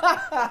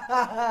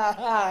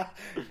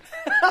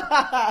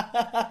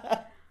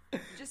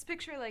 just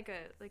picture like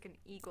an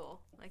eagle,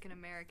 like an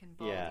American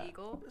bald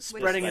eagle,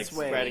 Spreading with its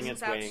wings. Spreading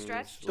its wings.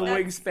 outstretched. The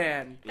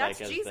wingspan.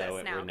 That's as Jesus though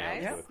it now, were nailed guys.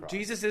 to Yeah. a cross.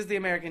 Jesus is the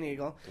American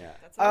eagle. Yeah.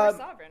 That's why we're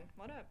sovereign.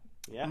 What up?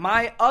 Yeah.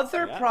 My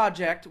other Yeah.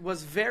 project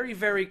was very,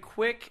 very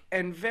quick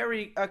and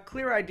very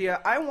clear idea.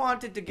 I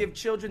wanted to give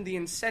children the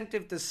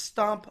incentive to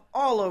stomp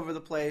all over the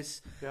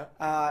place,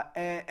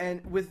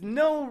 and with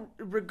no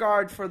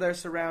regard for their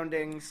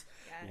surroundings.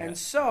 Yeah. And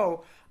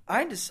so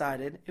I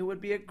decided it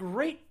would be a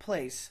great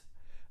place.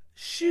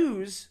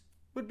 Shoes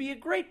would be a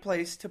great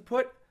place to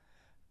put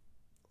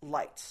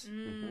lights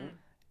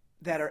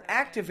that are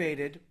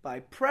activated by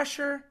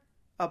pressure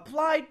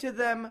applied to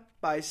them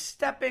by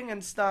stepping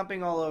and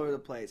stomping all over the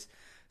place.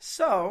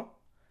 So,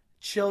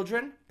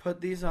 children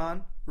put these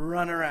on,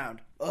 run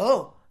around.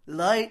 Oh,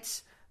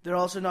 lights. They're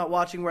also not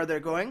watching where they're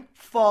going.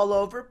 Fall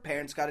over.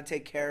 Parents got to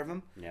take care of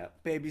them. Yeah.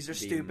 Babies are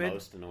stupid. The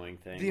most annoying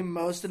thing. The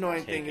most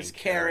annoying thing is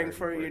caring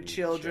for your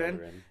children.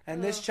 children.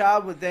 And this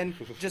child would then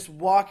just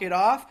walk it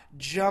off,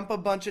 jump a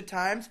bunch of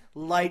times,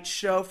 light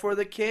show for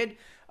the kid,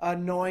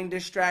 annoying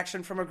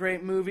distraction from a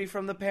great movie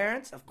from the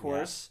parents, of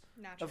course.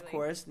 Naturally. Of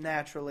course,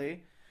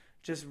 naturally.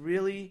 Just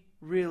really,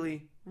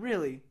 really,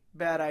 really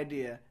bad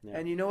idea. Yeah.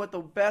 And you know what the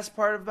best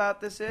part about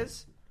this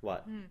is?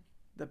 What?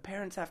 The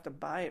parents have to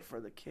buy it for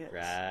the kids.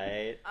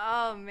 Right.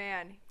 Oh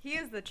man, he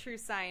is the true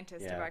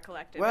scientist of Yeah. our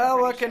collective. Well,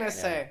 I'm what pretty can I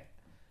sure. say?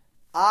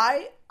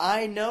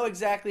 I know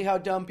exactly how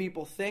dumb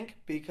people think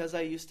because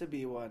I used to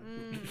be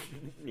one.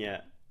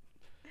 Yeah.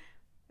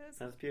 That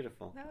That's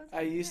beautiful. was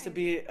I used to nice.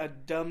 be a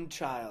dumb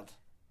child.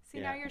 See,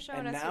 Yeah. now you're showing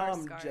And us now your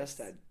I'm scars. just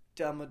a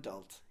dumb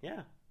adult.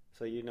 Yeah.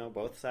 So you know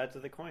both sides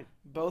of the coin.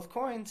 Both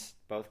coins.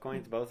 Both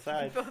coins, both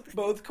sides.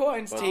 Both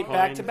coins. Both Taped coins,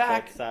 back to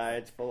back. Both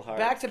sides, full heart.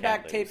 Back to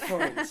back can't lose.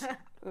 taped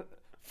coins.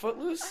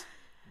 Footloose?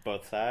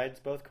 Both sides,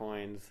 both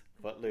coins.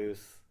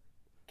 Footloose.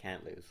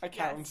 Can't lose.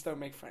 Accountants don't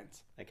make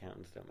friends.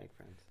 Accountants don't make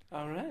friends.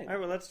 All right. All right,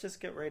 well, let's just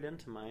get right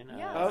into mine.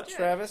 Yeah. Oh, Let's do it.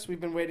 Travis, we've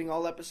been waiting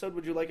all episode.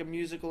 Would you like a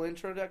musical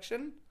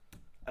introduction?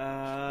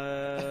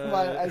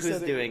 I Who's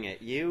said it- doing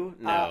it? You?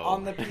 No.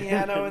 On the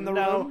piano in the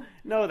room?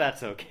 No,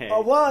 that's okay.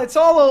 Oh, well, it's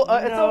all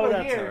it's No, over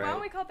that's here. all right. Why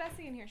don't we call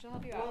Bessie in here? She'll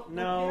help you out.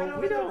 No,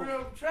 we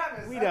don't.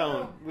 Travis, We I don't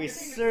don't. know. We I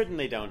think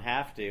certainly don't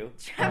have to.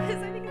 Travis,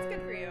 I think it's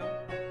good for you.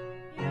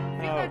 You know,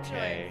 feel that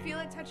Okay. joy. Feel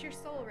it touch your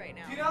soul right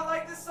now. Do you not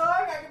like this song?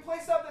 I can play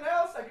something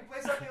else. I can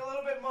play something a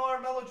little bit more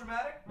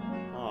melodramatic.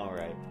 All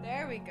right.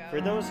 There we go.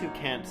 For those who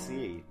can't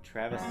see,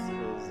 Travis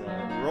is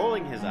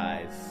rolling his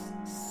eyes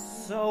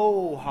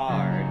so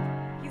hard.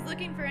 He's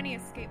looking for any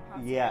escape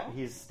possible. Yeah,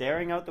 he's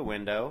staring out the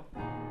window,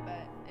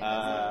 But it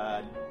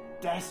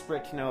doesn't.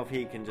 desperate to know if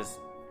he can just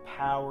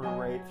power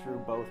right through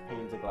both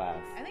panes of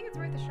glass. I think it's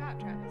worth a shot,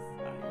 Travis.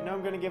 You know,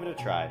 I'm gonna give it a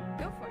try.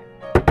 Go for it.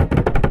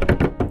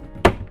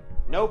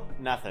 Nope,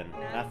 nothing.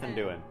 Nothing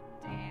doing.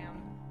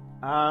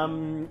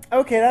 Damn.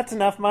 Okay, that's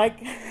enough,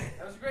 Mike.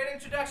 That was a great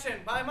introduction.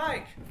 Bye,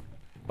 Mike.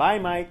 Bye,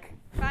 Mike.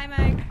 Bye,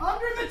 Mike.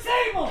 Under the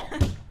table.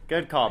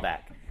 Good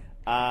callback.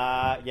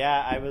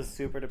 Yeah, I was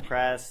super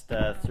depressed,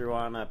 threw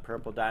on a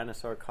purple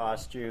dinosaur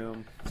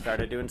costume,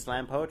 started doing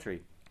slam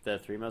poetry. The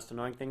three most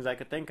annoying things I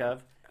could think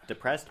of: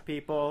 depressed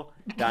people,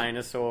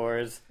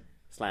 dinosaurs,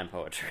 slam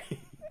poetry.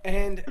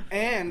 And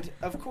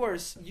of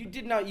course, you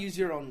did not use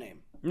your own name.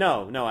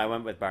 No, I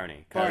went with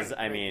Barney. Because, Barney,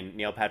 I right. mean,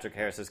 Neil Patrick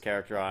Harris's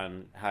character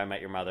on How I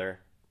Met Your Mother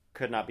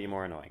could not be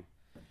more annoying.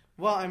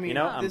 Well, I mean, You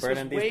know, I'm this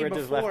burning was these way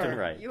bridges before, left and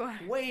right. You are.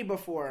 Way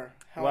before.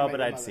 How I Well, Met but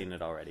Your I'd Mother. seen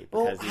it already.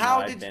 Well, Because, how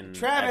I've did been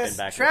Travis?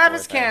 back and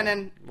Travis forth.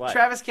 Cannon. What?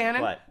 Travis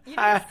Cannon. What? You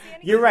didn't see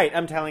any- You're right.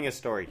 I'm telling a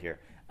story here.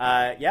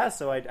 Yeah,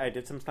 so I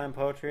did some slam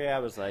poetry. I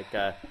was like,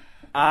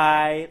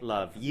 I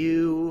love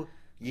you.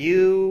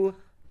 You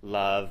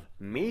love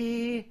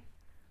me.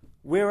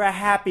 We're a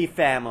happy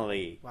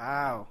family.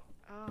 Wow.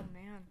 Oh,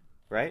 man.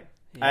 Right?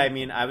 Yeah. I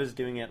mean, I was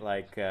doing it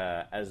like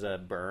as a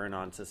burn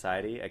on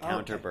society, a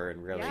counter Okay.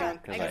 burn, really. Yeah, I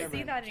 'Cause, can like,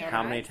 see that in your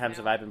how many eyes times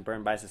now. have I been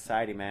burned by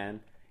society,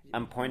 man?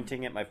 I'm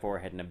pointing at my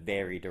forehead in a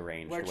very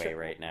deranged way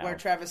right now. Where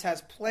Travis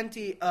has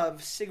plenty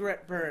of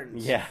cigarette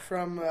burns Yeah.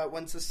 from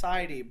when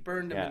society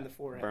burned him Yeah, in the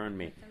forehead. burn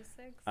me. Those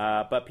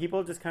classics. But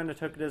people just kind of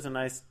took it as a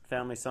nice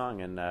family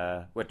song,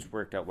 and which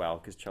worked out well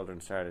because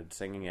children started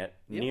singing it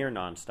near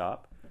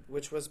nonstop.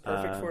 Which was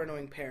perfect for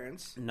annoying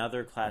parents.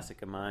 Another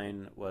classic of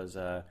mine was,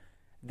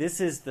 "This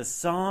is the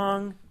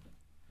song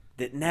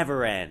that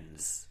never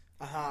ends."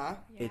 Uh-huh.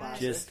 Yeah. It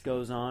just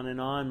goes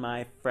on,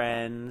 my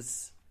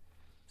friends.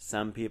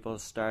 Some people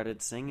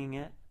started singing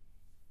it,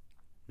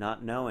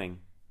 not knowing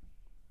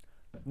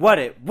what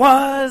it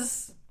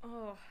was.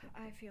 Oh,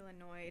 I feel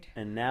annoyed.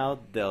 And now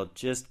they'll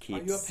just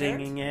keep you a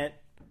singing it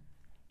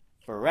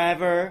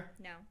forever.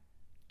 No.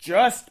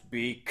 Just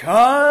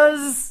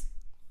because.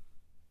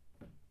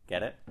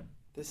 Get it?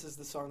 This is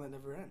the song that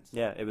never ends.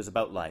 Yeah, it was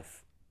about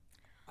life.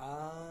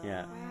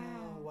 Yeah.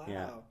 Wow.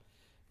 Yeah.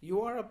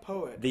 You are a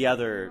poet. The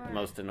other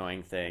most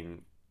annoying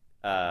thing,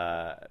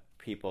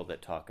 people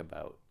that talk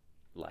about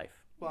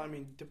life. Well, I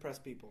mean,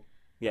 depressed people.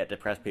 Yeah,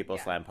 depressed people,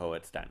 slam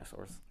poets,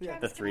 dinosaurs. Yeah.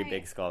 The three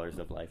big scholars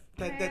of life.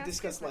 That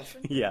discuss life.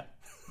 Yeah.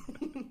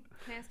 Can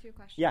I ask you a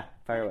question? Yeah,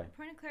 fire away.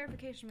 Point of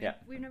clarification.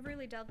 We've never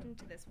really delved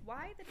into this.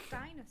 Why the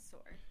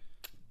dinosaur?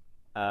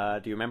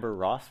 Do you remember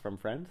Ross from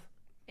Friends?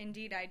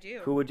 Indeed, I do.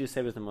 Who would you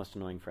say was the most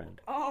annoying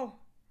friend? Oh,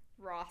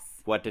 Ross.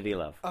 What did he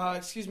love?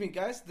 Excuse me,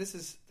 guys. This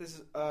is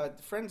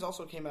Friends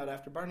also came out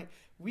after Barney.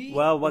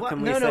 What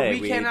can we say?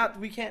 No,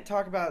 we can't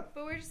talk about.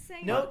 But we're just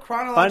saying. No,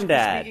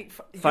 chronologically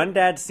speaking. Fun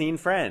Dad seen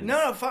Friends.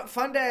 No,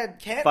 Fun Dad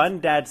can't. Fun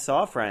Dad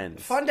saw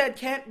Friends. Fun Dad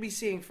can't be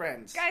seeing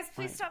Friends. Guys,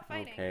 please stop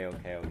fighting.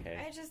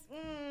 Okay. I just.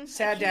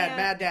 Sad Dad,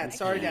 Mad Dad,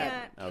 sorry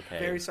Dad. Okay.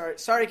 Very sorry.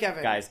 Sorry,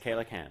 Kevin. Guys,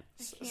 Kayla can't.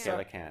 can't.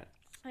 Kayla can't.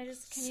 I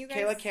just. Can you guys?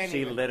 Kayla can't.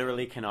 She even.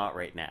 literally cannot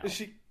right now.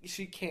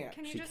 She can't.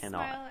 Can you She just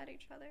cannot. smile at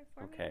each other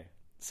for me? Okay.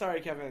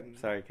 Sorry, Kevin.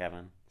 Sorry,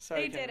 Kevin.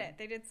 Sorry, They Kevin. did it.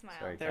 They did smile.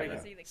 Sorry, There we go.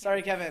 Kevin.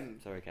 Sorry, Kevin.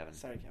 Sorry, Kevin.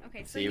 Sorry, Kevin.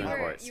 Okay, so See you in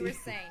court. you were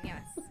saying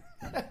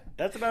yes.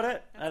 That's about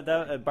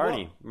it.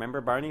 Barney. Remember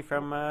Barney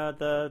from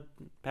the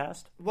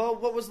past? Well,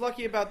 what was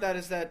lucky about that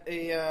is that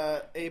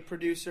a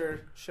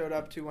producer showed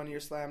up to one of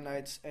your slam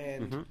nights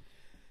and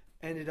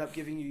ended up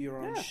giving you your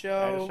own I show,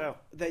 had a show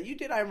that you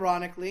did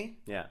ironically.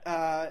 Yeah.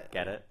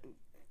 Get it?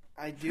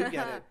 I do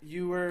get it.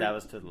 You were That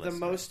was to the listener.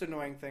 most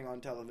annoying thing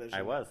on television.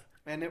 I was.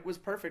 And it was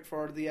perfect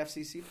for the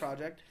FCC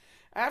project.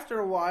 After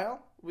a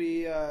while,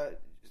 we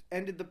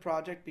ended the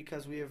project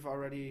because we have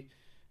already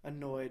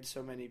annoyed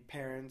so many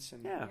parents.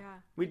 And Yeah.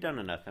 We'd done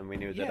enough, and we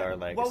knew that our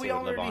legacy well, we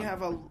would live already on.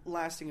 have a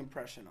lasting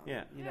impression on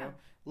Yeah. it. You know,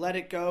 Let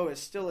It Go is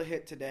still a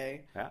hit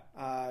today. Yeah.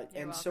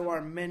 And so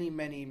are many,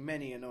 many,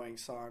 many annoying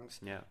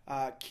songs.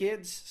 Yeah.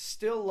 Kids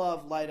still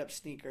love Light Up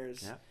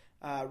Sneakers.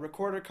 Yeah.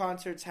 Recorder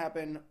concerts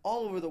happen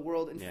all over the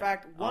world. In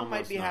fact, one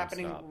might be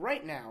happening nonstop.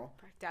 right now.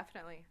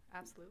 Definitely,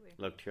 absolutely.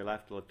 Look to your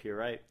left, look to your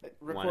right.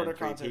 Recorder 1 in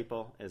 3 concert.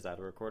 people is at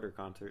a recorder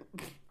concert.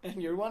 And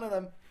you're one of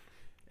them.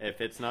 If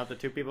it's not the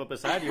 2 people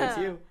beside you, it's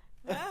you.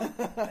 Yeah,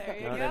 there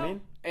you Know go. what I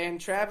mean? And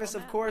Travis,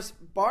 of course,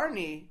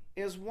 Barney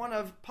is one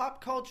of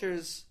pop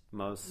culture's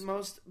Most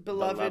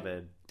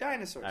beloved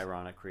dinosaurs.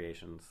 ironic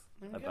creations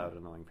we about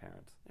annoying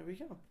parents. There we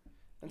go.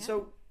 And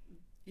so,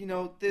 you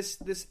know, this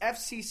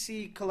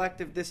FCC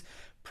collective, this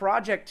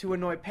project to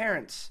annoy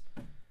parents,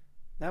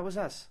 that was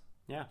us.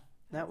 Yeah.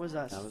 That was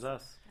us. That was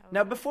us.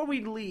 Now, before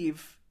we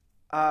leave,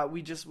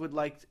 we just would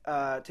like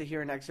to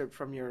hear an excerpt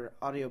from your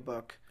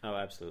audiobook, Oh,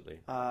 absolutely.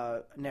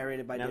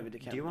 narrated by Now, David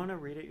DeCamp. do you want to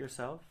read it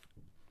yourself?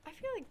 I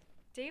feel like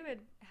David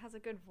has a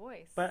good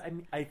voice. But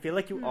I feel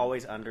like you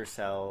always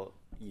undersell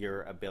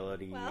your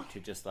ability to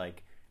just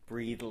like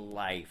breathe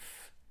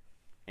life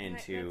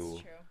into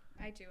That's true.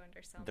 I do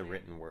understand the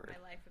written word.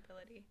 My life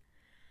ability.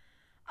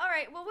 All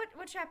right. Well,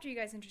 what chapter are you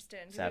guys interested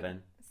in?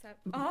 7.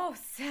 Oh,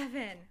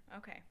 7.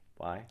 Okay.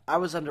 Why? I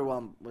was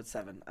underwhelmed with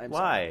 7. I'm Why?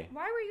 sorry.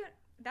 Why were you?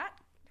 That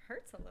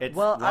hurts a little. It's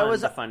Well, I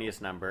was the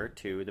funniest number,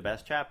 2 the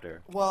best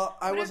chapter. Well,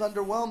 I was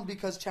underwhelmed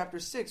because chapter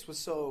 6 was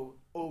so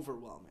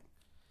overwhelming.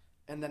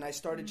 And then I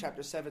started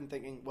chapter 7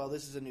 thinking, well,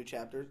 this is a new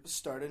chapter.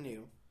 Start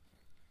anew.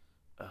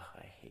 Ugh,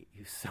 I hate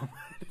you so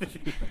much.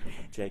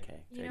 JK.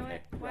 You know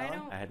what? Why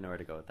don't I had nowhere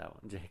to go with that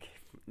one. JK.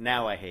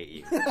 Now I hate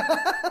you.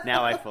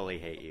 Now I fully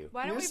hate you.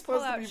 Why don't You're we pull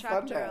supposed to out be Fun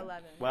chapter Dad.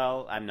 11?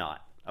 Well, I'm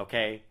not.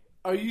 Okay?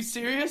 Are you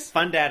serious?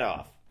 Fun Dad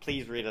off.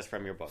 Please read us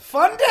from your book.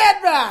 Fun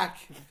Dad back!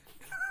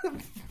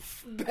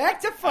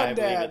 Back to Fun I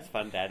believe Dad. it's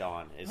Fun Dad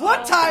on.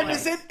 What time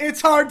is it?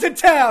 It's hard to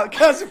tell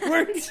because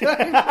we're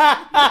trying.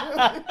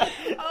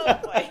 Oh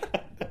boy.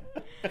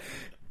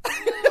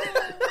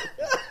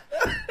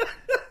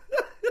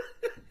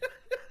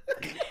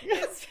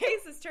 His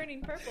face is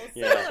turning purple.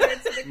 Similar to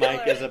the Mike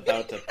color. is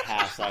about to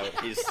pass out.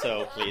 He's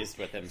so pleased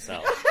with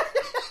himself.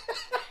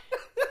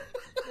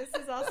 This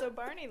is also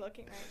Barney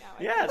looking right now.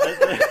 Yeah, He's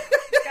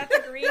got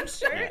the green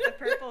shirt, the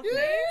purple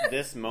face.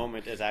 this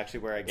moment is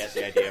actually where I get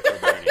the idea for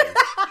Barney.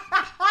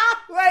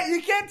 Wait,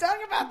 you can't talk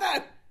about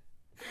that.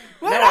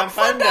 No, I'm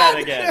Fun Dad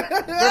again.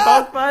 We're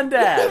both Fun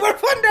Dad. We're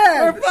Fun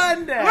Dad. We're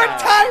Fun Dad. We're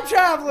time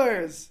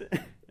travelers.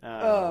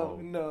 Oh,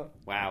 no.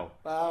 wow.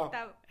 Wow.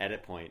 That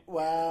Edit point.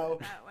 Wow.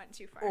 went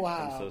too far.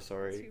 Wow. I'm so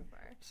sorry. Too far.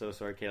 So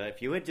sorry, Kayla.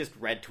 If you had just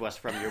read to us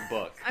from your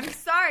book. I'm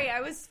sorry. I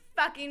was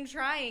fucking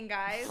trying,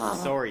 guys.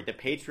 Sorry, the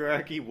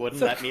patriarchy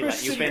wouldn't It's a let me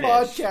let you Christian finish.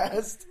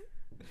 podcast.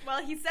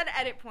 Well, he said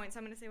edit point, so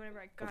I'm going to say whatever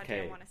I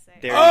goddamn want to say.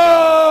 There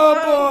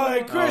Oh,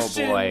 boy,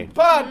 Christian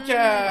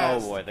podcast.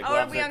 Oh, boy, the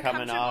gloves are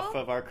coming off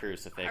of our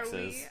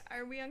crucifixes.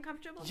 Are we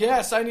uncomfortable?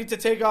 Yes, I need to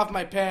take off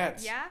my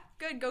pants. Yeah?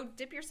 Good. Go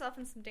dip yourself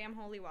in some damn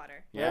holy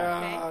water.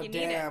 Yeah. Okay? You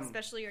need it,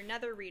 especially your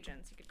nether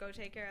regions. You could go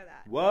take care of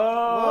that.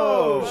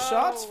 Whoa!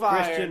 Shots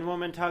fired. Christian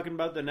woman talking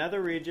about the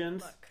nether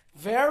regions. Look.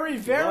 Very,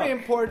 very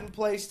important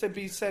place to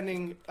be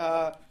sending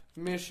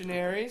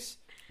missionaries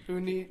who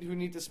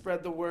need to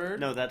spread the word.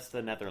 No, that's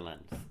the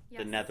Netherlands. Yes.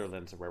 The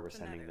Netherlands are where we're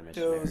sending the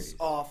missionaries. Those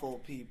awful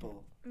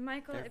people.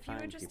 Michael, They're if you would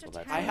fine just people,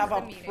 attend that's I have the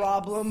a meetings.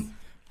 problem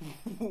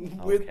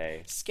with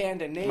Okay.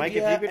 Scandinavia Mike,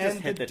 if you could just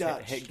and hit the the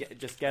Dutch.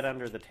 just get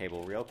under the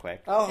table real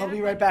quick. Oh, I'll be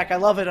right back. I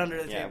love it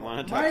under the Yeah, I table.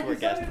 want to talk to our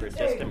guest for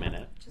just a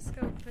minute. Just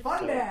go put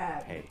Fun it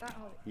dad. Hey, that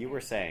whole- you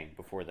were saying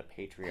before the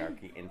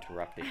patriarchy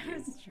interrupted I you.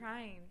 was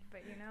trying,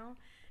 but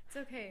it's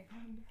okay.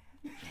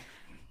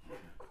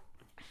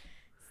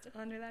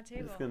 Still under that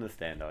table. It's gonna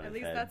stand on At his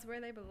least head. that's where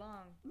they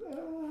belong.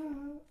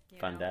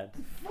 Fun dads.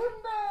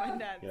 Fun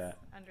dads. Yeah.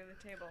 Under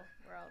the table,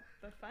 where all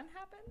the fun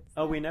happens.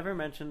 Oh, we never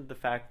mentioned the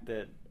fact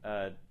that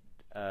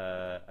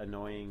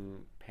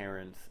annoying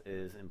parents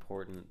is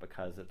important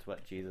because it's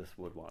what Jesus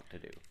would want to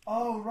do.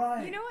 Oh,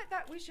 right. You know what?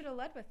 That we should have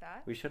led with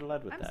that. We should have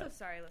led with I'm that. so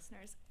sorry,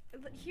 listeners.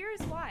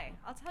 Here's why.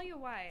 I'll tell you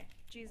why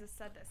Jesus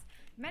said this.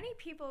 Many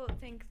people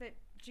think that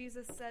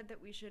Jesus said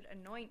that we should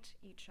anoint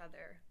each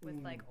other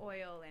with like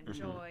oil and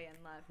joy and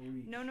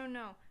love.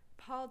 No.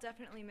 Paul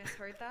definitely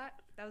misheard that.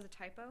 That was a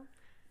typo.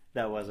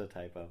 That was a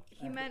typo.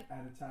 He meant at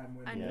a time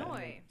when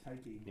annoy.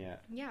 Yeah.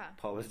 Yeah.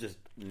 Paul was just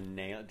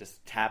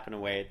tapping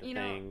away at the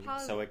thing,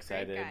 Paul's so a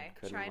excited, great guy.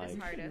 couldn't Tried his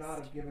like. hardest. not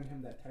have given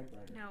him that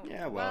typewriter. No.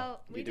 Yeah,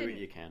 well, we you do what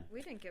didn't- you can.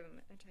 We didn't give him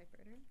a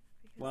typewriter.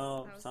 Because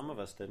Well, that was some of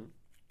us didn't.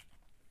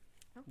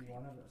 Okay.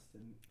 One of us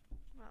didn't.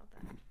 Well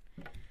then.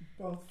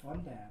 Both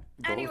fun dad.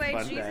 Anyway,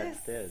 Both fun dads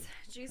did.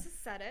 Jesus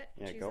said it.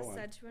 Yeah, Jesus go on.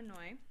 said to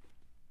annoy.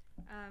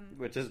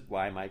 Which is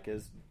why Mike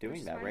is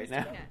doing that right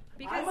now.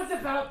 Because I'm a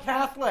devout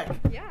Catholic.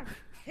 yeah,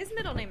 his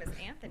middle name is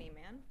Anthony,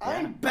 man.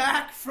 I'm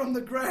back from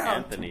the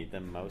ground. Anthony, the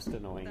most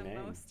annoying The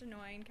name. most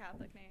annoying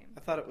Catholic name.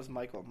 I thought it was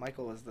Michael.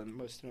 Michael is the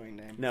most annoying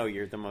name. No,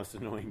 you're the most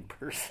annoying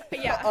person.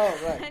 Yeah. Oh,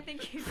 right. I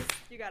think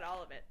you got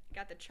all of it. You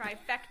got the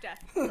trifecta.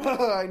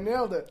 I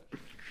nailed it.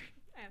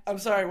 I'm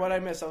sorry, what I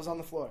missed? I was on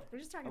the floor. We're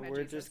just talking about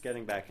We're Jesus. just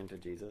getting back into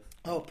Jesus.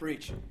 Oh,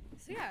 preach.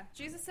 So yeah,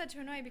 Jesus said to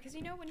annoy because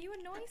when you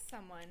annoy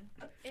someone,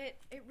 it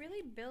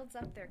really builds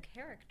up their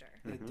character.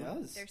 It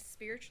does. Their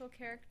spiritual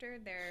character,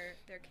 their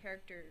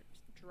character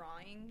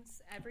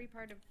drawings, every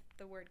part of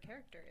the word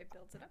character, it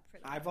builds it up for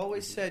them. I've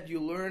always said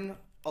you learn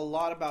a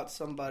lot about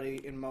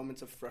somebody in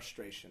moments of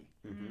frustration.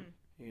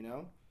 You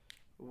know?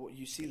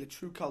 You see the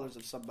true colors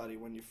of somebody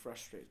when you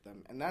frustrate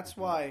them. And that's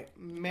why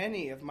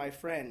many of my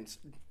friends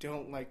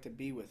don't like to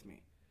be with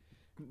me.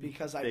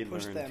 Because I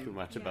push them. They learn too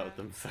much about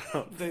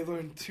themselves. They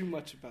learn too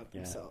much about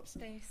themselves.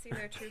 They see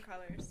their true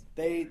colors.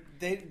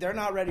 They're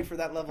not ready for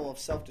that level of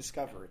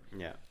self-discovery.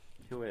 Yeah.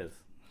 Who is?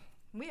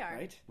 We are.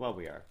 Right? Well,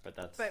 we are, but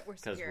that's But we're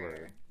because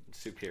superior. we're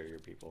superior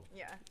people.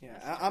 Yeah.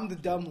 Yeah, I'm the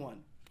dumb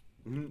one.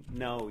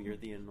 No, you're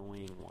the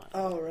annoying one.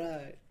 Oh,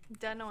 right.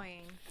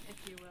 Annoying,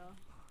 if you will.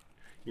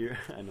 You're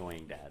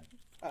annoying,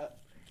 Dad.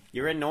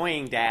 You're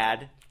annoying,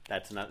 Dad.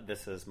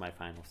 This is my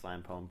final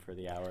slam poem for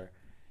the hour.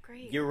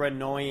 Great. You're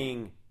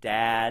annoying,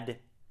 Dad.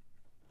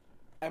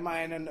 Am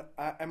I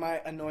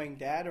annoying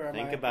Dad or am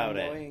Think I about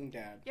it. annoying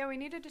Dad? Yeah, we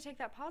needed to take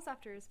that pause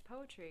after his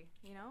poetry,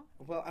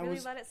 Well, Really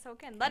let it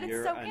soak in. Let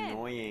You're it soak in.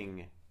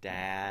 annoying,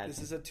 Dad. This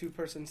is a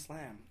two-person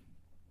slam.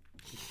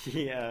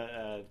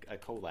 Yeah, a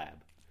collab.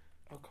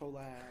 A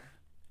collab.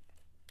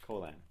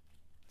 Colab.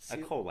 A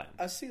collab.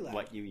 A C-lab.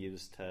 What you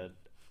use to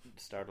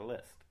start a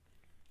list.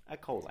 A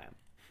collab.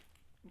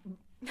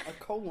 A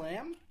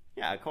collam?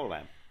 Yeah, a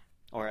collab.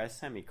 Or a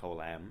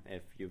semi-collab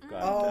if you've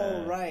got...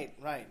 Oh, right.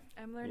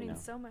 I'm learning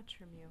so much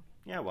from you.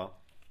 Yeah, well,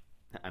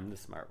 I'm the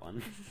smart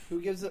one. Who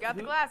gives You got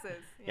the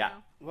glasses. You Yeah.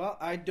 know? Well,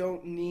 I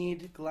don't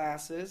need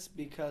glasses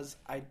because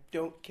I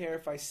don't care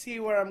if I see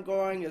where I'm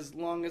going as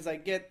long as I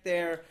get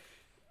there.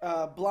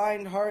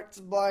 Blind hearts,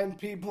 blind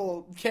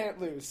people can't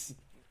lose.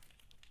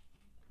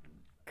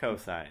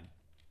 Cosine.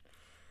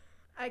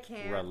 I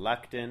can't.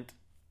 Reluctant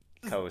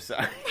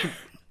cosine.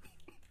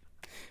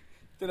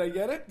 Did I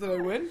get it? Did I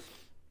win?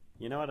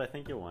 You know what? I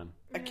think you won.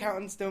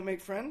 Accountants don't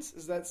make friends?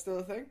 Is that still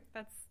a thing?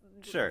 That's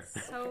Sure.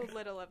 so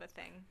little of a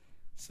thing.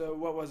 So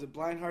what was it?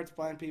 Blind hearts,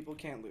 blind people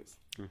can't lose.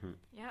 Mm-hmm.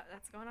 Yeah,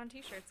 that's going on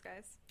t-shirts,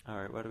 guys. All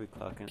right, what are we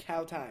clocking?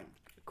 Cow time.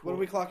 Cool. What are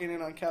we clocking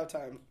in on cow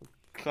time?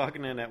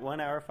 Clocking in at 1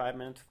 hour, 5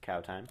 minutes of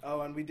cow time.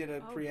 Oh, and we did a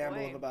preamble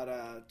boy. of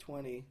about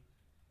 20.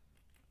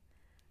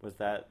 Was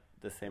that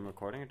the same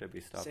recording or did we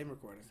stop? Same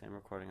recording. Same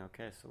recording.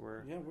 Okay, so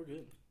we're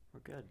good. We're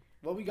good.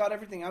 Well, we got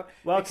everything out.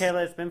 Well,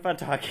 Kayla, it's been fun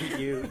talking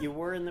to you. You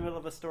were in the middle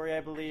of a story, I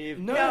believe.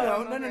 No.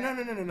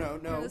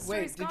 The Wait,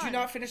 story's did you gone.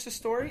 not finish the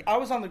story? I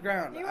was on the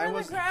ground. You were I on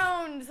was... the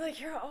ground. Like,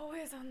 you're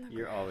always on the ground.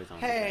 You're always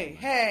on the ground.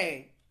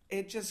 Hey,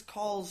 it just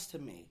calls to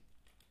me.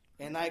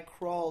 And I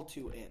crawl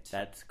to it.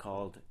 That's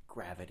called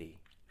gravity.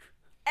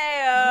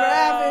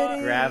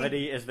 Gravity.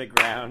 Gravity is the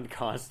ground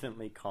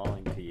constantly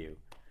calling to you.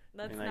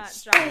 Let's Like, not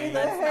stay John. Stay the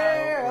Let's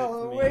hell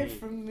with away me.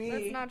 from me.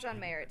 Let's not John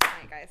Mayer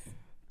tonight, guys.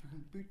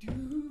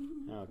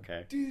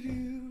 Okay.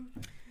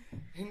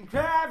 In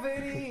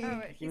gravity.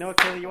 Oh, You know what,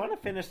 Kayla? You want to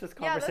finish this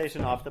Yeah, let's-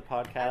 conversation off the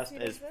podcast As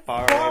soon as as this-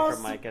 far away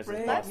from Mike as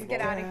Let's possible?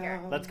 get out of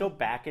here. Let's go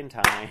back in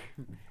time.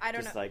 I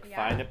don't Just know. like Yeah.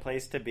 find a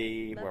place to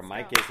be where Let's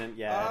Mike go. isn't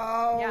yet.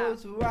 Oh, Yeah.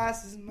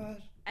 twice as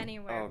much.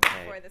 Anywhere Okay.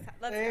 before this.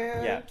 Let's go.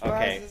 Yeah, Twice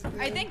okay. as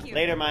good. I thank you.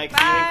 Later, Mike. Bye.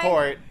 See you in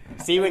court.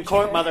 See you in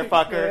court,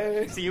 motherfucker.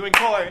 Okay. See you in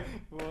court.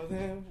 More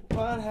than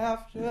one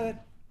half should.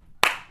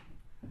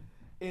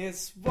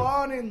 It's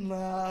one in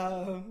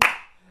love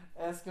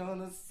that's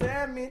gonna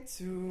send me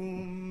to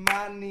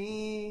my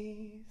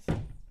knees.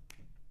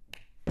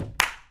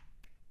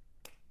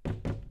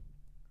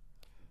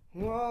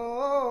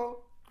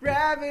 Whoa,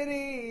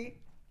 gravity.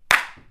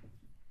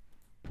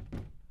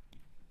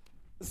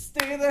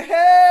 Stay the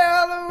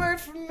hell away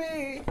from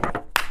me.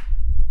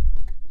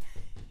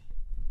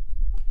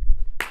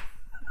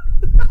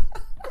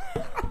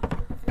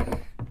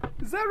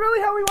 Is that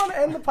really how we want to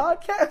end the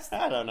podcast?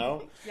 I don't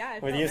know. Yeah.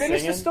 It With felt you right.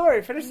 Finish the singing?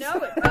 story. Finish the No,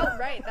 story. it felt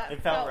right. That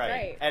It felt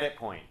right. Edit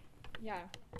point. Yeah.